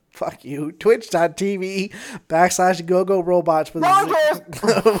 Fuck you. Twitch.tv/GoGoRobots with no one cares.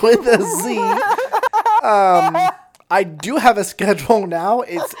 with a Z. I do have a schedule now.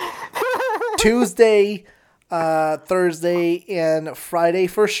 It's Tuesday, Thursday, and Friday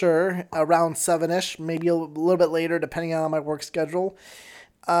for sure, around 7-ish, maybe a little bit later, depending on my work schedule.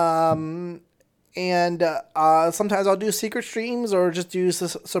 And sometimes I'll do secret streams or just do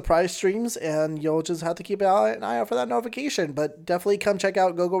surprise streams, and you'll just have to keep an eye out for that notification. But definitely come check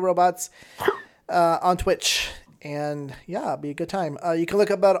out Go Go Robots on Twitch, and yeah, it'll be a good time. You can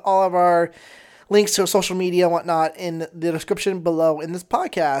look up about all of our links to our social media and whatnot in the description below in this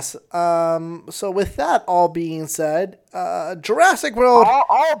podcast. So with that all being said, Jurassic World.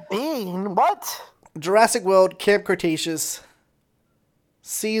 All being what? Jurassic World Camp Cretaceous,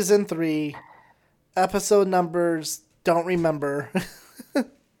 Season 3. Episode numbers, don't remember. But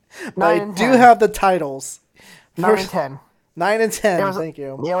I do have the titles. 9 and 10. 9 and 10, thank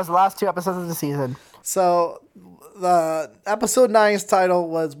you. Yeah, it was the last 2 episodes of the season. So, the episode 9's title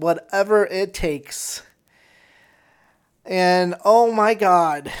was Whatever It Takes. And, oh my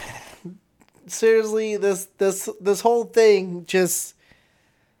god. Seriously, this whole thing just...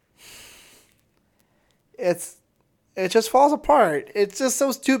 It just falls apart. It's just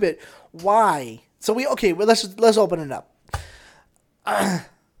so stupid. Why? So let's open it up.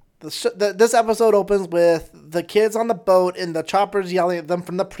 This episode opens with the kids on the boat and the choppers yelling at them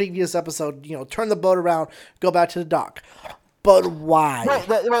from the previous episode. Turn the boat around, go back to the dock. But why? Wait!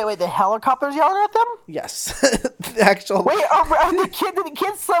 The helicopter's yelling at them? Yes, the actual. Wait, did the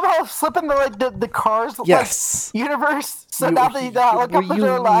kids somehow slip in the cars? Yes. Universe. So now the helicopters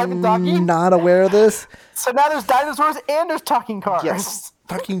are alive and talking. Not aware of this? So now there's dinosaurs and there's talking cars. Yes.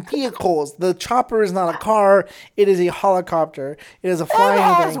 Talking vehicles. The chopper is not a car. It is a helicopter. It is a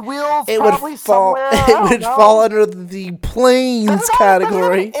flying thing. Wheels. It would fall. It would fall under the planes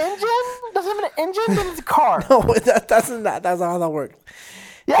category. Does it have an engine? Then it's a car. No, that's not how that works.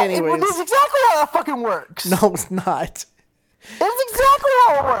 Yeah, anyways, it's exactly how that fucking works. No, it's not. It's exactly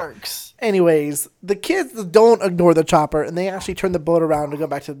how it works. Anyways, the kids don't ignore the chopper, and they actually turn the boat around to go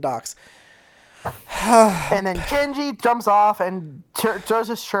back to the docks. And then Kenji jumps off and throws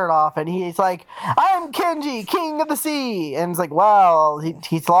his shirt off, and he's like, "I'm Kenji, king of the sea." And it's like, wow,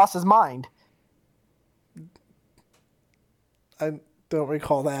 he's lost his mind. I don't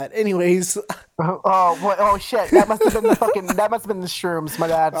recall that. Anyways. Oh shit! That must have been the shrooms. My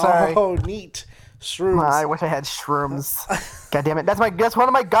bad. Sorry. Oh, neat. Shrooms. I wish I had shrooms. God damn it! That's one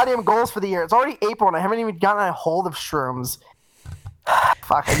of my goddamn goals for the year. It's already April, and I haven't even gotten a hold of shrooms.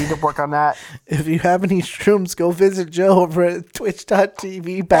 Fuck, I need to work on that. If you have any shrooms, go visit Joe over at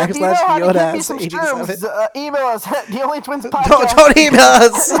twitch.tv/Yodas87. Email us at the Only Twins Podcast. Don't email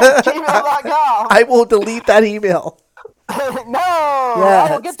us. gmail.com. I will delete that email. No, I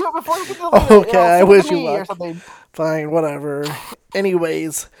will get to it before you get to the Okay, I wish you luck. Fine, whatever.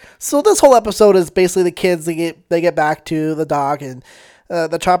 Anyways, so this whole episode is basically the kids. They get back to the dock, and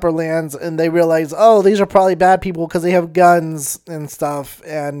the chopper lands, and they realize, oh, these are probably bad people because they have guns and stuff.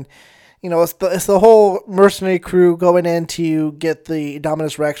 And it's the whole mercenary crew going in to get the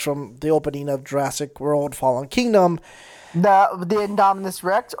Indominus Rex from the opening of Jurassic World: Fallen Kingdom. The Indominus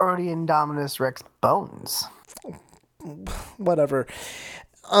Rex or the Indominus Rex bones. Whatever.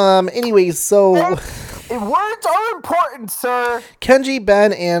 Anyways, so words are important, sir. Kenji,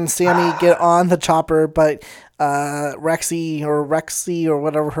 Ben, and Sammy get on the chopper, but Rexy or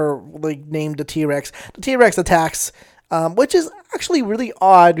whatever her named the T-Rex. The T-Rex attacks, which is actually really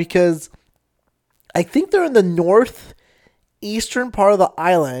odd because I think they're in the northeastern part of the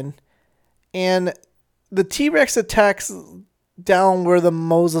island, and the T-Rex attacks down where the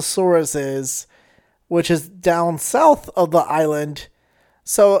Mosasaurus is, which is down south of the island.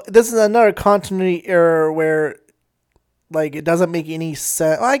 So this is another continuity error where, it doesn't make any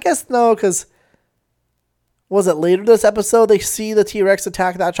sense. Well, I guess no, because was it later this episode they see the T-Rex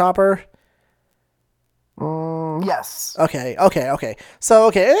attack that chopper? Yes. Okay.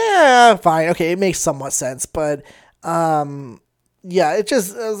 So, fine. Okay, it makes somewhat sense, but, yeah, it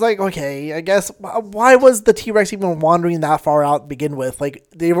was like, okay, I guess, why was the T-Rex even wandering that far out to begin with?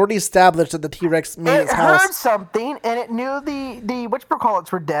 They've already established that the T-Rex made its house. It heard something, and it knew the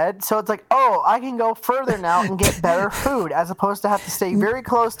whatchamacallits were dead, so it's like, oh, I can go further now and get better food, as opposed to have to stay very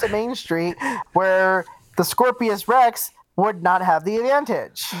close to Main Street, where the Scorpius Rex would not have the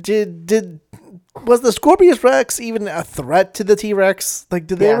advantage. Was the Scorpius Rex even a threat to the T-Rex? Did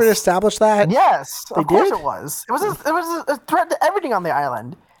they ever establish that? Yes, of course it was. It was a threat to everything on the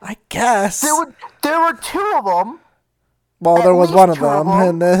island. I guess there were 2 of them. Well, there was one of them,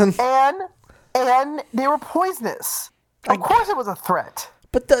 and then and they were poisonous. Of course, it was a threat.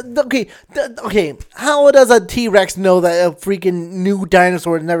 But okay, how does a T-Rex know that a freaking new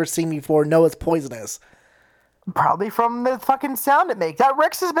dinosaur never seen before know it's poisonous? Probably from the fucking sound it makes. That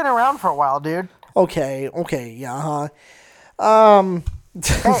Rex has been around for a while, dude. Okay, yeah, huh?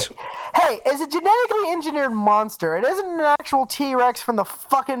 Hey, Hey, it's a genetically engineered monster. It isn't an actual T-Rex from the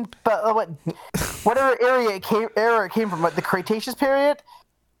fucking whatever era it came from, like the Cretaceous period.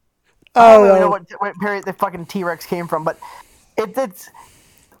 I don't really know what period the fucking T-Rex came from, but it's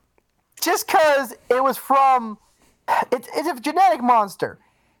just because it was from. It's a genetic monster.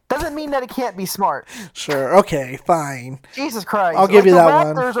 Doesn't mean that it can't be smart. Sure. Okay. Fine. Jesus Christ. I'll give you that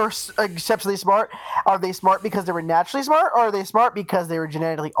one. Raptors are exceptionally smart. Are they smart because they were naturally smart, or are they smart because they were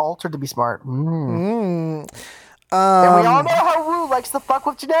genetically altered to be smart? And we all know how Wu likes to fuck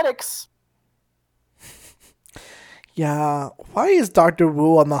with genetics. Yeah. Why is Dr.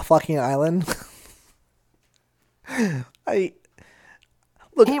 Wu on the fucking island?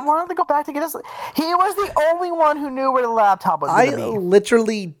 Look, he wanted to go back to get us. He was the only one who knew where the laptop was going to be. I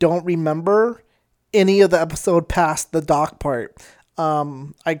literally don't remember any of the episode past the dock part.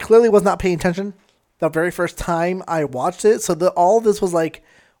 I clearly was not paying attention the very first time I watched it. So all this was like,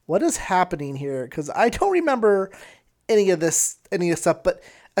 what is happening here? Because I don't remember any of this stuff. But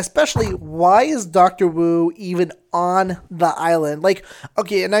especially, why is Dr. Wu even on the island? Like,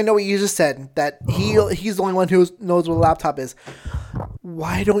 okay, and I know what you just said, that he's the only one who knows where the laptop is.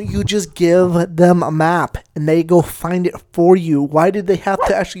 Why don't you just give them a map and they go find it for you? Why did they have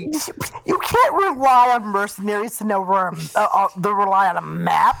to actually... You can't rely on mercenaries to know where they rely on a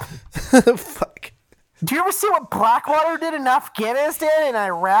map. Fuck. Do you ever see what Blackwater did in Afghanistan and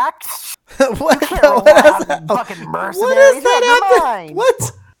Iraq? What? You can't rely on fucking mercenaries. What is that?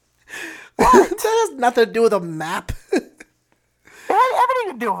 What? That has nothing to do with a map. It had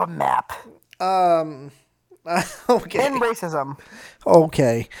everything to do with a map. Okay. And racism.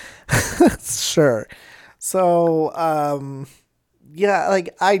 Okay. Sure. So, yeah,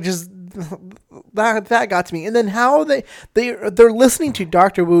 like I just that got to me. And then how they're listening to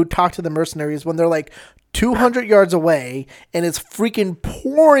Dr. Wu talk to the mercenaries when they're like 200 yards away and it's freaking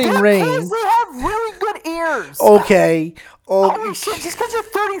pouring rain. They have really good ears. Okay. Holy shit, just because you're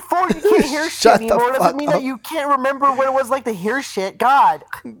 34 you can't hear shit anymore doesn't mean that you can't remember what it was like to hear shit. God.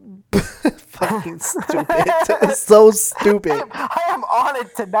 Fucking stupid. So stupid. I am on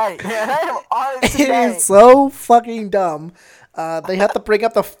it tonight, man. I am on it tonight. It is so fucking dumb. They have to bring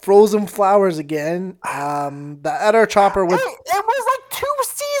up the frozen flowers again. The other chopper with... Hey, it was like 2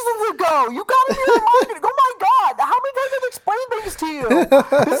 seasons ago. You gotta be reminded. Oh my God. How many times have I explained things to you?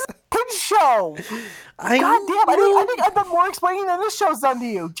 This is a kid's show. God damn. I think I've done more explaining than this show's done to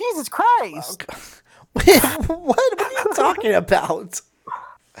you. Jesus Christ. What are you talking about?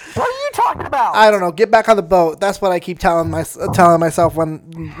 What are you talking about? I don't know. Get back on the boat. That's what I keep telling myself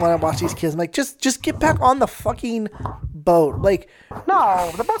when I watch these kids. I'm like, just get back on the fucking boat. Like,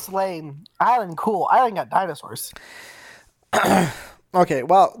 no, the boat's lame. Island cool. Island got dinosaurs. Okay,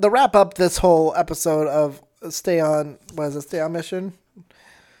 well, to wrap up this whole episode of Stay On Mission?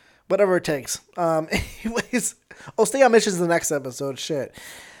 Whatever it takes. Anyways, Stay On Mission is the next episode. Shit.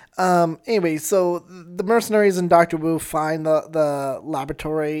 Anyway, so the mercenaries and Dr. Wu find the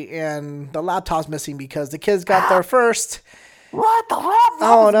laboratory and the laptop's missing because the kids got there first. What? The laptop?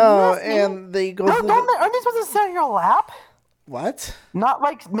 Oh no! Missing? And they go. Aren't they supposed to sit on your lap? What? Not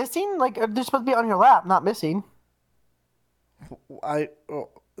like missing? Like they're supposed to be on your lap, not missing.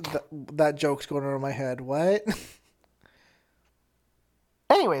 That joke's going over my head. What?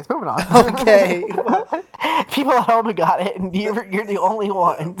 Anyways, moving on. Okay. People at home got it, and you're the only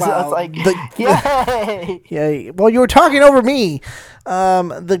one. So wow. it's like, yay! Yay. Well, you were talking over me.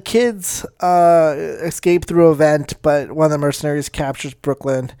 The kids escape through a vent, but one of the mercenaries captures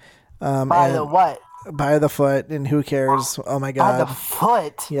Brooklyn. By the what? By the foot, and who cares? Oh my God. By the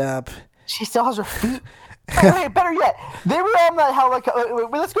foot? Yep. She still has her feet. Okay, better yet, they were on the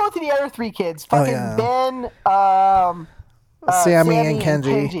let's go to the other 3 kids. Fucking Ben, Sammy and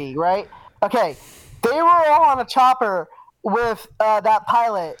Kenji, right? Okay, they were all on a chopper with that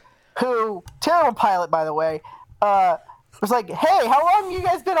pilot, who, terrible pilot by the way, was like, "Hey, how long have you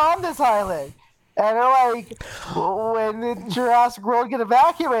guys been on this island?" And they're like, "When did Jurassic World get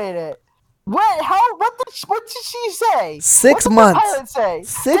evacuated?" What? How? What did she say? 6 What months. did the pilot say?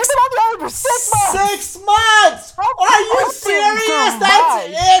 They've been on the island for 6 months. 6 months. Are you serious?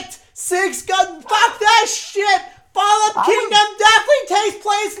 That's it. 6 guns. Fuck that shit. Fallen Kingdom definitely takes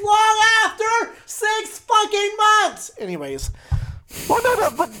place long after 6 fucking months. Anyways. Well, no,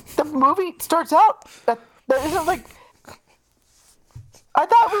 but the movie starts out that isn't like. I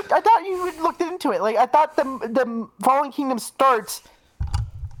thought you had looked into it. Like I thought the Fallen Kingdom starts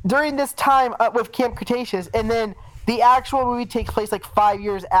during this time with Camp Cretaceous, and then the actual movie takes place like 5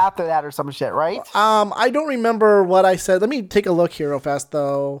 years after that or some shit, right? I don't remember what I said. Let me take a look here real fast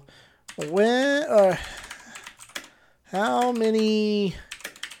though. When? How many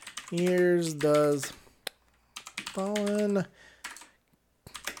years does Fallen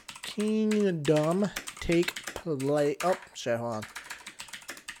Kingdom take place? Oh, shit, hold on.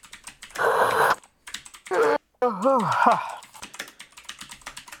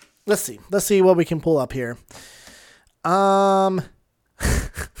 Let's see. Let's see what we can pull up here.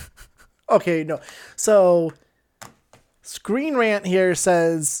 Okay, no. So, Screen Rant here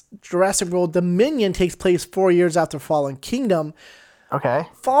says Jurassic World Dominion takes place 4 years after Fallen Kingdom. Okay.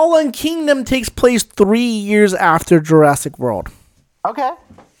 Fallen Kingdom takes place 3 years after Jurassic World. Okay.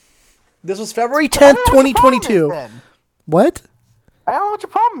 This was February 10th, 2022. What? I don't know what your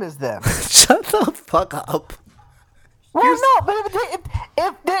problem is then. Shut the fuck up. Well, no, but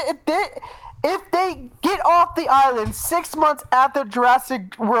if they get off the island 6 months after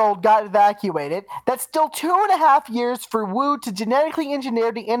Jurassic World got evacuated, that's still 2.5 years for Wu to genetically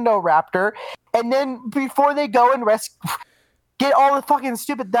engineer the Indoraptor, and then before they go and get all the fucking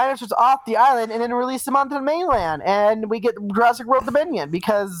stupid dinosaurs off the island and then release them onto the mainland, and we get Jurassic World Dominion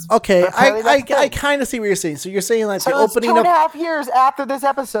because... Okay, I kind of see what you're saying. So you're saying like the opening of... 2.5 years after this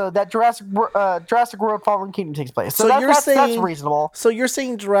episode that Jurassic World Fallen Kingdom takes place. So that's reasonable. So you're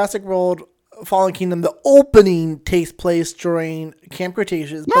saying Jurassic World Fallen Kingdom, the opening takes place during Camp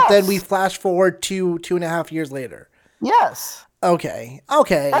Cretaceous, but then we flash forward to 2.5 years later. Yes. Okay.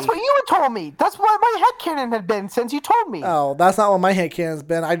 That's what you had told me. That's what my headcanon had been since you told me. Oh, that's not what my headcanon's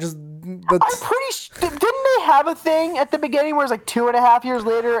been. I'm pretty sure. Didn't they have a thing at the beginning where it's like 2.5 years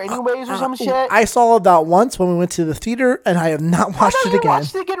later anyways or some shit? I saw that once when we went to the theater, and I have not watched it again. You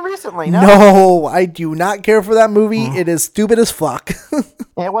watched it again recently, no? No, I do not care for that movie. It is stupid as fuck.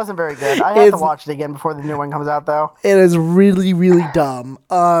 Yeah, it wasn't very good. I have to watch it again before the new one comes out, though. It is really, really dumb.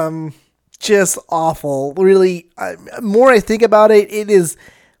 Just awful. Really, more I think about it, it is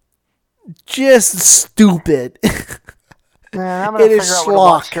just stupid. Yeah, I'm gonna figure out when to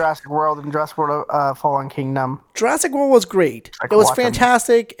watch Jurassic World and Jurassic World Fallen Kingdom. Jurassic World was great. It was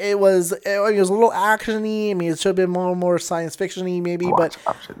fantastic. It was a little action-y. I mean, it should have been more science fiction-y maybe, but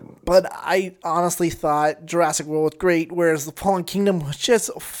I honestly thought Jurassic World was great, whereas the Fallen Kingdom was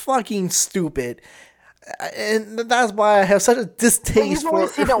just fucking stupid. And that's why I have such a distaste for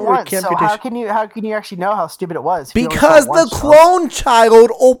once, so how can you actually know how stupid it was? Because the clone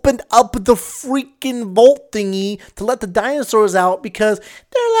child opened up the freaking vault thingy to let the dinosaurs out because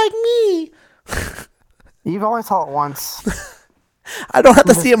they're like me. You've only saw it once. I don't have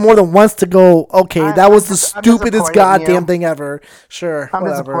to see it more than once to go, okay, that was the stupidest goddamn thing ever. Sure, I'm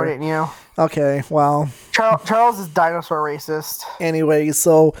disappointed in you. Okay, well. Charles is dinosaur racist. Anyway,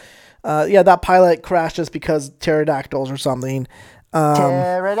 so... that pilot crashed just because pterodactyls or something.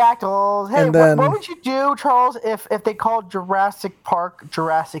 Pterodactyls. Hey, what would you do, Charles, if they called Jurassic Park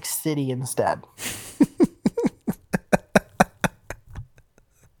Jurassic City instead?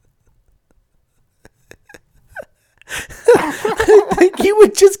 I think you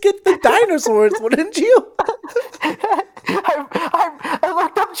would just get the dinosaurs, wouldn't you? I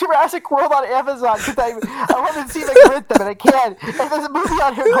looked up Jurassic World on Amazon because I wanted to see if I could rent them, and I can't. And there's a movie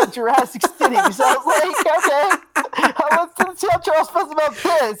on here called Jurassic City, so I was like, okay, let's see how Charles feels about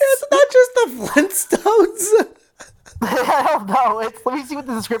this. It's not just the Flintstones. I don't know. Let me see what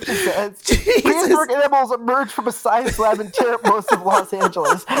the description says. Prehistoric animals emerge from a science lab in most of Los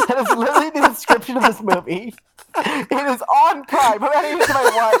Angeles. That is literally the description of this movie. It is on Prime. I'm adding it to my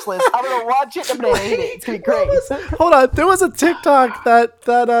watch list. I'm gonna watch it. I'm gonna hate it. It's gonna be great. Hold on. There was a TikTok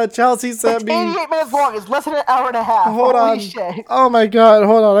that Chelsea sent me. 88 minutes long. It's less than an hour and a half. Holy shit. Oh my god.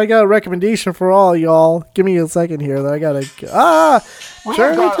 Hold on. I got a recommendation for all y'all. Give me a second here. That I gotta. We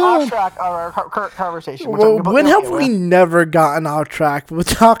have gone off track of our current conversation. When have we never gotten off track with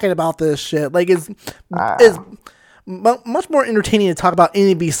talking about this shit? Like, it's much more entertaining to talk about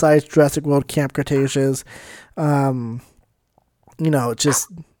anything besides Jurassic World Camp Cretaceous. Just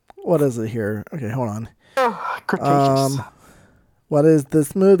what is it here? Okay, hold on. Cretaceous. What is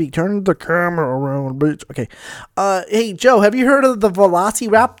this movie? Turn the camera around, bitch. Okay. Hey Joe, have you heard of the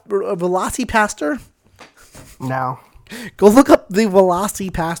Velocipastor? No. Go look up the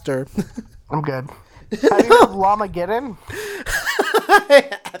Velocipastor. I'm good. Have you heard of Llamageddon? I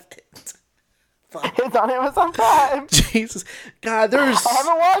haven't. It's on Amazon Prime. Jesus, God, I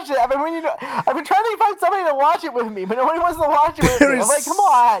haven't watched it. I've been trying to find somebody to watch it with me, but nobody wants to watch it with me. I'm like, come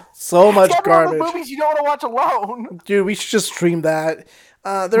on. So much garbage. The movies you don't want to watch alone. Dude, we should just stream that.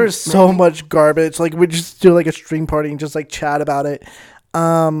 There's so much garbage. Like, we just do like a stream party and just like chat about it.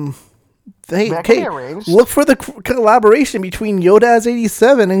 Hey, That can be arranged. look for the collaboration between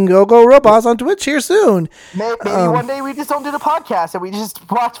Yodas87 and Go Robots on Twitch here soon. Maybe one day we just don't do the podcast and we just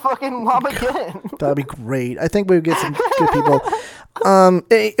watch fucking Llamageddon. That'd be great. I think we would get some good people.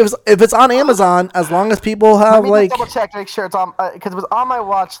 If it's on Amazon, as long as people have Let me like just double check to make sure it's on, because it was on my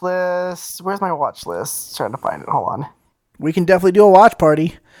watch list. Where's my watch list? Trying to find it. Hold on. we can definitely do a watch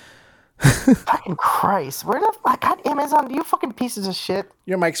party. Fucking Christ! Where the fuck? God, Amazon, you fucking pieces of shit.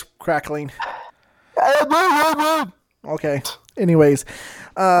 Your mic's crackling. Okay. Anyways,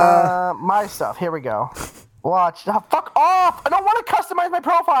 my stuff. Here we go. Watch. Oh, fuck off! I don't want to customize my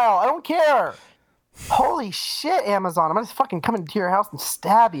profile. I don't care. Holy shit, Amazon! I'm gonna fucking come into your house and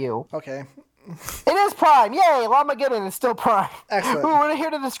stab you. okay. It is Prime. Yay! Llamageddon is still Prime. Excellent. Ooh, want to hear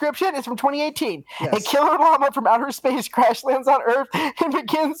the description? It's from 2018. Yes. A killer llama from outer space crash lands on Earth and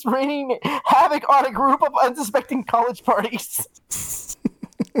begins raining havoc on a group of unsuspecting college parties.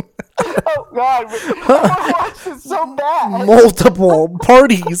 Oh, God. I watched this so bad. Multiple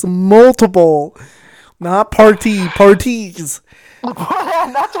parties. Multiple. Not parties.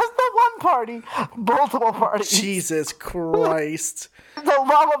 Not just the one party, multiple parties. Jesus Christ. The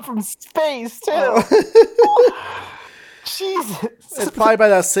llama from space, too. Jesus. It's probably by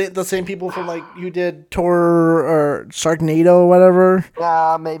the same people from like you did Tor or Sharknado or whatever.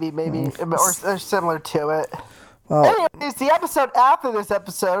 Maybe, or similar to it. Well, Anyways, the episode after this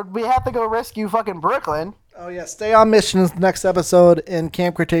episode, we have to go rescue fucking Brooklyn. oh yeah, stay on mission is the next episode in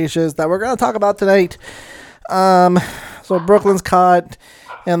Camp Cretaceous that we're gonna talk about tonight. So Brooklyn's caught,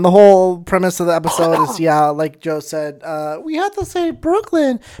 and the whole premise of the episode is, yeah, like Joe said, we have to save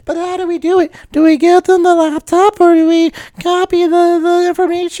Brooklyn, but how do we do it? Do we give them the laptop, or do we copy the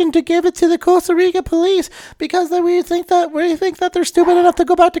information to give it to the Costa Rica police because we think that they're stupid enough to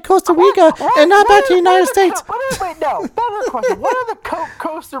go back to Costa Rica and not back to the United States? Wait, no. Better question. What are the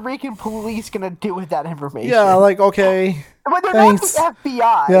Costa Rican police going to do with that information? Yeah, like, okay. But they're Thanks. not the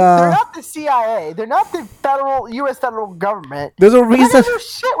FBI. Yeah. They're not the CIA. They're not the U.S. federal government. There's a They're reason. gonna do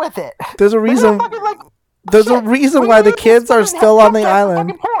shit with it. There's a They're reason. gonna fucking, like, There's a shit. reason We why need the to kids are fucking still have on the fucking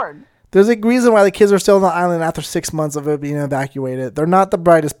island. porn. There's a reason why the kids are still on the island after 6 months of it being evacuated. They're not the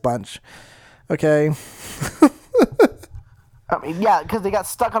brightest bunch. Okay. I mean, yeah, because they got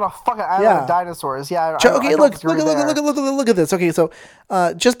stuck on a fucking island Yeah. of dinosaurs. Yeah. Okay, look at this. Okay, so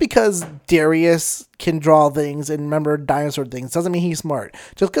just because Darius can draw things and remember dinosaur things doesn't mean he's smart.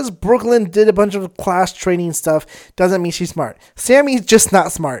 Just because Brooklyn did a bunch of class training stuff doesn't mean she's smart. Sammy's just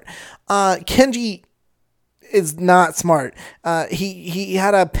not smart. Kenji is not smart. He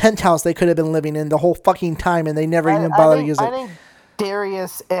had a penthouse they could have been living in the whole fucking time, and they never even bothered to use it. I think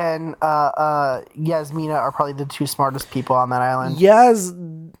Darius and Yasmina are probably the two smartest people on that island. Yes.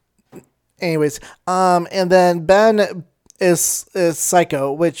 Anyways, and then Ben is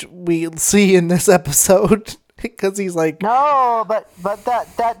psycho, which we see in this episode because he's like, No, but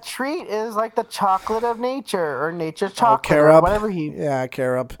that treat is like the chocolate of nature or nature's chocolate, Carob. or whatever he. Yeah,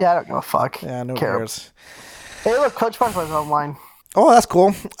 Carob. Yeah, I don't give a fuck. Yeah, no Carob. cares. Hey, look, Coach Fun's online. Oh, that's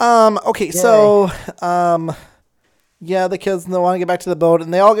cool. Okay, so yeah, the kids want to get back to the boat,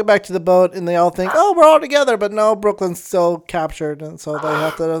 and they all get back to the boat, and they all think, oh, we're all together, but no, Brooklyn's still captured, and so they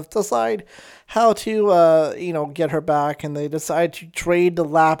have to decide how to, get her back, and they decide to trade the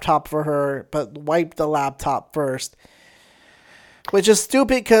laptop for her, but wipe the laptop first, which is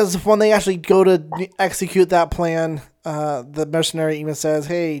stupid because when they actually go to execute that plan, the mercenary even says,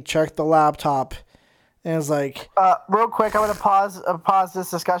 hey, check the laptop, and it's like, Real quick, I'm gonna pause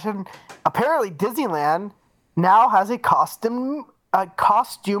this discussion. Apparently, Disneyland now has a costumed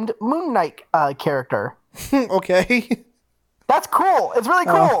Moon Knight character. okay. That's cool. It's really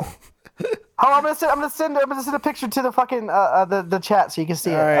cool. Hold on, I'm gonna send a picture to the fucking the chat so you can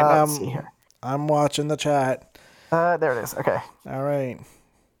see All it. right, Let's see here. I'm watching the chat. There it is. Okay, All right.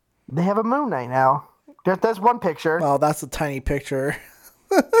 they have a Moon Knight now. There's one picture. Well, that's a tiny picture.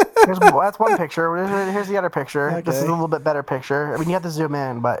 That's one picture. Here's the other picture. This is Okay. a little bit better picture. I mean, you have to zoom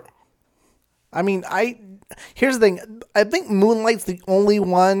in, but I mean, here's the thing. I think Moonlight's the only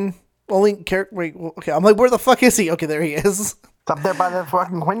character. Wait, okay. I'm like, where the fuck is he? Okay, there he is. it's up there by the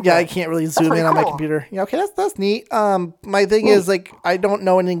fucking window. Yeah, I can't really zoom pretty in on my cool. computer. Yeah, okay, that's neat. My thing is like, I don't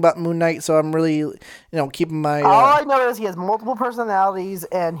know anything about Moon Knight, so I'm really, keeping my. All I know is he has multiple personalities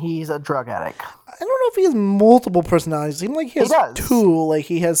and he's a drug addict. I don't know if he has multiple personalities. It seems like he has does. two. Like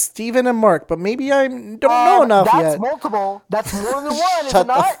he has Steven and Mark, but maybe I don't know enough That's yet. multiple. That's more than one, is Shut it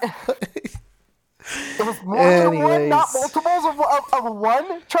not? It's more than one, not Anyways. multiples of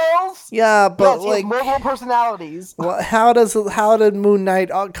one, Charles? Yeah, but Yes, he has like, multiple personalities. well, how did Moon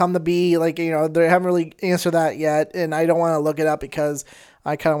Knight come to be? Like, they haven't really answered that yet, and I don't want to look it up because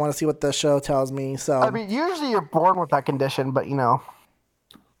I kind of want to see what the show tells me. So I mean, usually you're born with that condition, but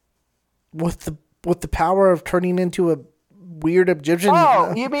with the power of turning into a weird Egyptian.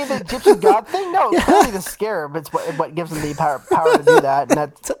 Oh, you mean the Egyptian god thing? No, it's clearly the scarab. It's what gives him the power to do that.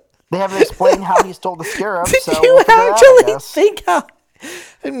 And they haven't explained how he stole the scarab. Did so you actually think how?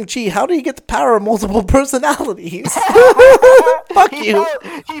 I mean, gee, how do you get the power of multiple personalities? Fuck you.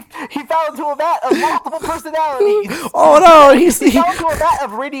 He fell into a vat of multiple personalities. Oh no, he fell into a vat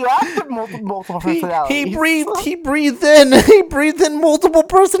of radioactive multiple personalities. He breathed in multiple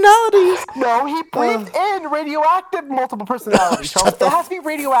personalities. No, he breathed in radioactive multiple personalities. Charles, it has to be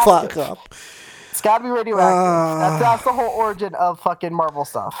radioactive. Fuck up. It's got to be radioactive. That's the whole origin of fucking Marvel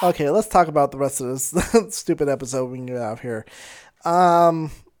stuff. Okay, let's talk about the rest of this stupid episode we can get out here.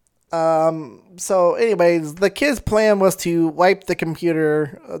 So anyways, the kid's plan was to wipe the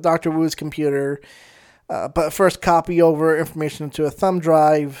computer, Dr. Wu's computer, but first copy over information into a thumb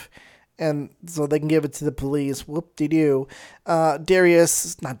drive, and so they can give it to the police. Whoop-de-doo.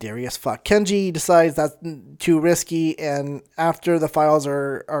 Kenji decides that's too risky, and after the files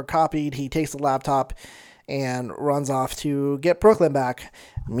are copied, he takes the laptop and runs off to get Brooklyn back.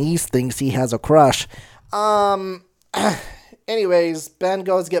 Mies thinks he has a crush. Anyways, Ben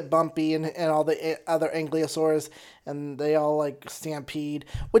goes get Bumpy and all the other Ankylosaurs, and they all, like, stampede.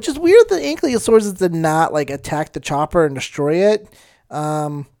 Which is weird that Ankylosaurs did not, like, attack the chopper and destroy it.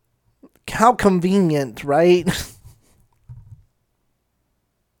 How convenient, right?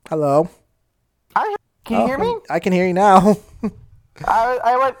 Hello? Can you hear me? I can hear you now.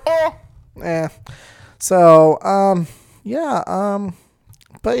 I went, Eh. So,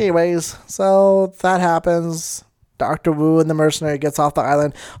 but anyways, so that happens. Dr. Wu and the mercenary gets off the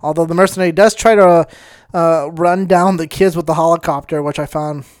island, although the mercenary does try to run down the kids with the helicopter, which I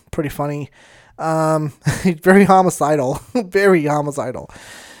found pretty funny. Very homicidal. Very homicidal.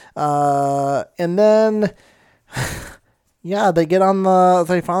 And then, yeah, they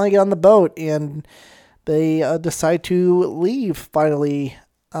finally get on the boat, and they decide to leave, finally.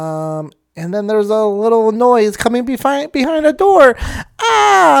 And then there's a little noise coming behind a door.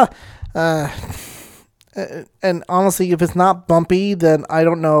 Ah! And honestly, if it's not Bumpy, then I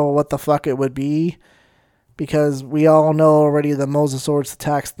don't know what the fuck it would be. Because we all know already the Mosasaurus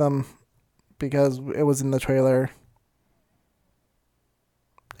attacks them. Because it was in the trailer.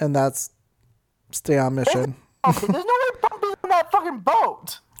 And that's stay on mission. There's no way Bumpy's on that fucking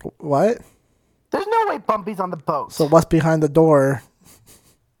boat. What? There's no way Bumpy's on the boat. So what's behind the door?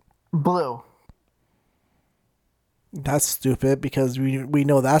 Blue. That's stupid because we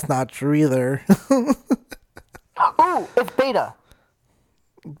know that's not true either. Ooh, it's Beta.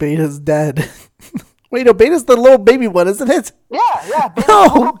 Beta's dead. Wait, no, Beta's the little baby one, isn't it? Yeah, Beta's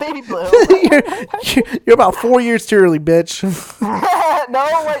the little baby Blue. you're about 4 years too early, bitch.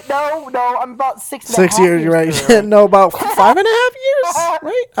 No, I'm about 6 and a half 6 years, you're right. No, about 5.5 years,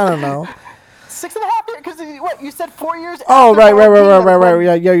 right? I don't know. 6.5 years, because what, you said 4 years? Oh, right.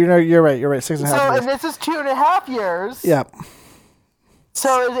 Yeah, you're right. 6.5 years. And this is 2.5 years. Yep.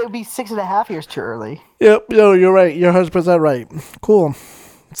 So it would be 6.5 years too early. Yep, no, you're right. You're 100% right. Cool.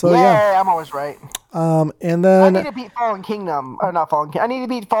 So yeah, I'm always right. And then I need to beat Fallen Kingdom, or not Fallen Kingdom. I need to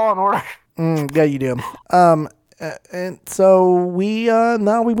beat Fallen Order. Yeah, you do. And so we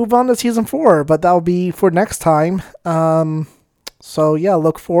now we move on to season 4, but that'll be for next time. So yeah,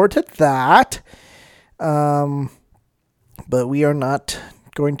 look forward to that. But we are not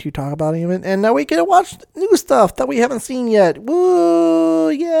going to talk about any of it. And now we get to watch new stuff that we haven't seen yet. Woo!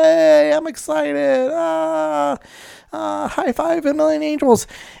 Yay! I'm excited. High five a million angels.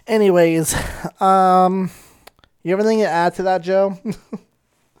 Anyways, you have anything to add to that, Joe?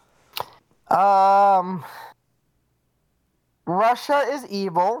 Russia is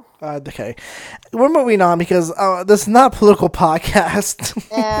evil. Okay. We're moving on because this is not a political podcast.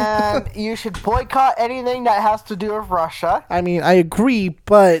 And you should boycott anything that has to do with Russia. I mean, I agree,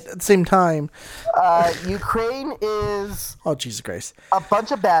 but at the same time... Ukraine is... Oh, Jesus Christ. A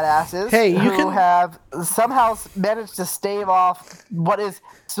bunch of badasses who have somehow managed to stave off what is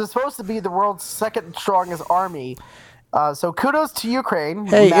supposed to be the world's second strongest army. So kudos to Ukraine.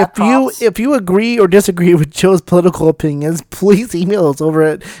 Hey, if you agree or disagree with Joe's political opinions, please email us over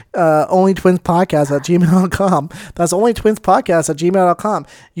at onlytwinspodcast@gmail.com. That's onlytwinspodcast@gmail.com.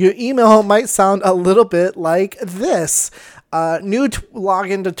 Your email might sound a little bit like this. New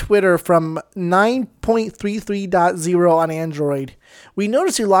login to Twitter from 9.33.0 on Android. We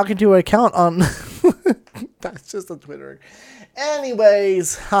noticed you log into an account on... That's just a Twitter.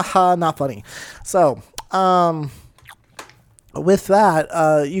 Anyways, haha, not funny. So, with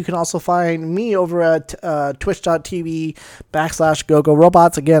that, you can also find me over at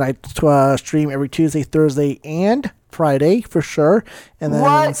twitch.tv/GoGoRobots. Again, I stream every Tuesday, Thursday, and Friday for sure. And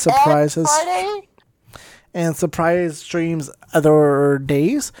then surprises. And surprise streams other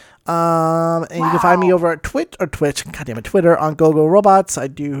days. And you can find me over at Twitter on GoGo Robots.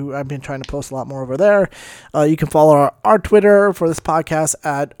 I've been trying to post a lot more over there. You can follow our Twitter for this podcast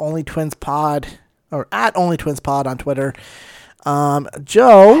at OnlyTwinsPod or at OnlyTwinsPod on Twitter.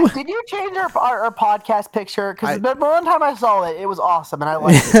 Joe, did you change our podcast picture? Because the one time I saw it, it was awesome, and I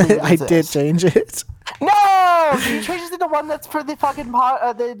liked it. I did change it. No, did you change it to the one that's for the fucking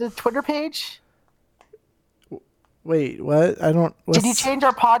the Twitter page? Wait, what? I don't. Did you change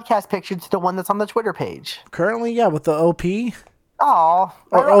our podcast picture to the one that's on the Twitter page? Currently, yeah, with the OP. Oh,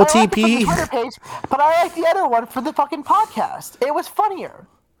 or OTP. I like the Twitter page, but I like the other one for the fucking podcast. It was funnier.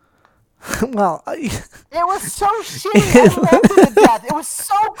 Well, it was so shitty. I loved it to death. It was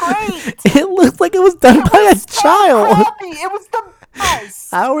so great. It looked like it was done by a child. Crappy. It was the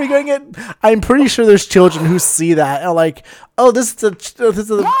best. How are we going to get? I'm pretty sure there's children who see that and are like, "Oh, this is a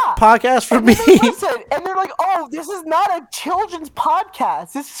podcast for me." Listen, and they're like, "Oh, this is not a children's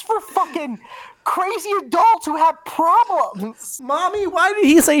podcast. This is for fucking crazy adults who have problems." Mommy, why did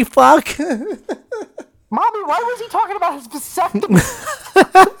he say fuck? Mommy, why was he talking about his vasectomy?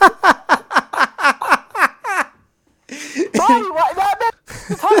 Mommy, why? That meant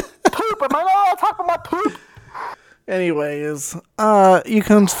poop. Am I not allowed to talk about my poop? Anyways, you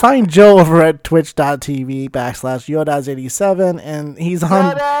can find Joe over at twitch.tv/Yodas87, and he's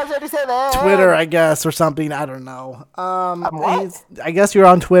on Twitter, I guess, or something. I don't know. I guess you're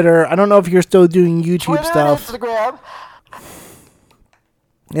on Twitter. I don't know if you're still doing YouTube stuff.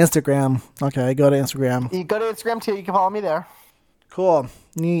 Instagram. Okay, go to Instagram. You go to Instagram too. You can follow me there. Cool.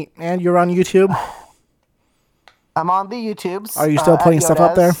 Neat. And you're on YouTube? I'm on the YouTubes. Are you still putting stuff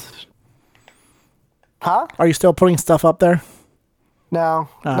up there? Huh? Are you still putting stuff up there? No,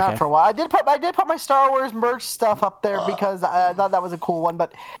 not for a while. I did put my Star Wars merch stuff up there because I thought that was a cool one,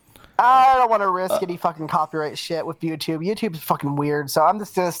 but I don't want to risk any fucking copyright shit with YouTube. YouTube's fucking weird, so I'm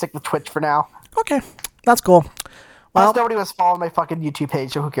just gonna stick with Twitch for now. Okay, that's cool. Well, nobody was following my fucking YouTube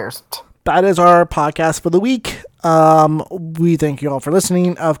page, so who cares? That is our podcast for the week. We thank you all for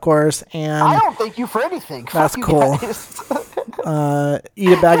listening, of course, and I don't thank you for anything. That's cool.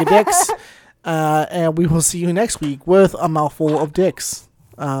 Eat a bag of dicks, and we will see you next week with a mouthful of dicks.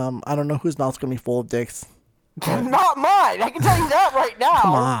 I don't know whose mouth's gonna be full of dicks. Not mine. I can tell you that right now.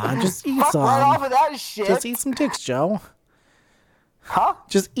 Come on, just eat some. Right off of that shit. Just eat some dicks, Joe. Huh?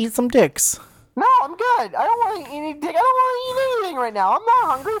 Just eat some dicks. No, I'm good. I don't want to eat any dick. I don't want to eat anything right now. I'm not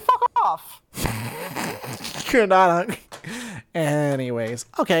hungry. Fuck off. You're not hungry. Anyways,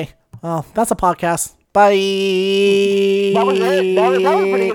 okay. Well, that's a podcast. Bye. That was it. That was pretty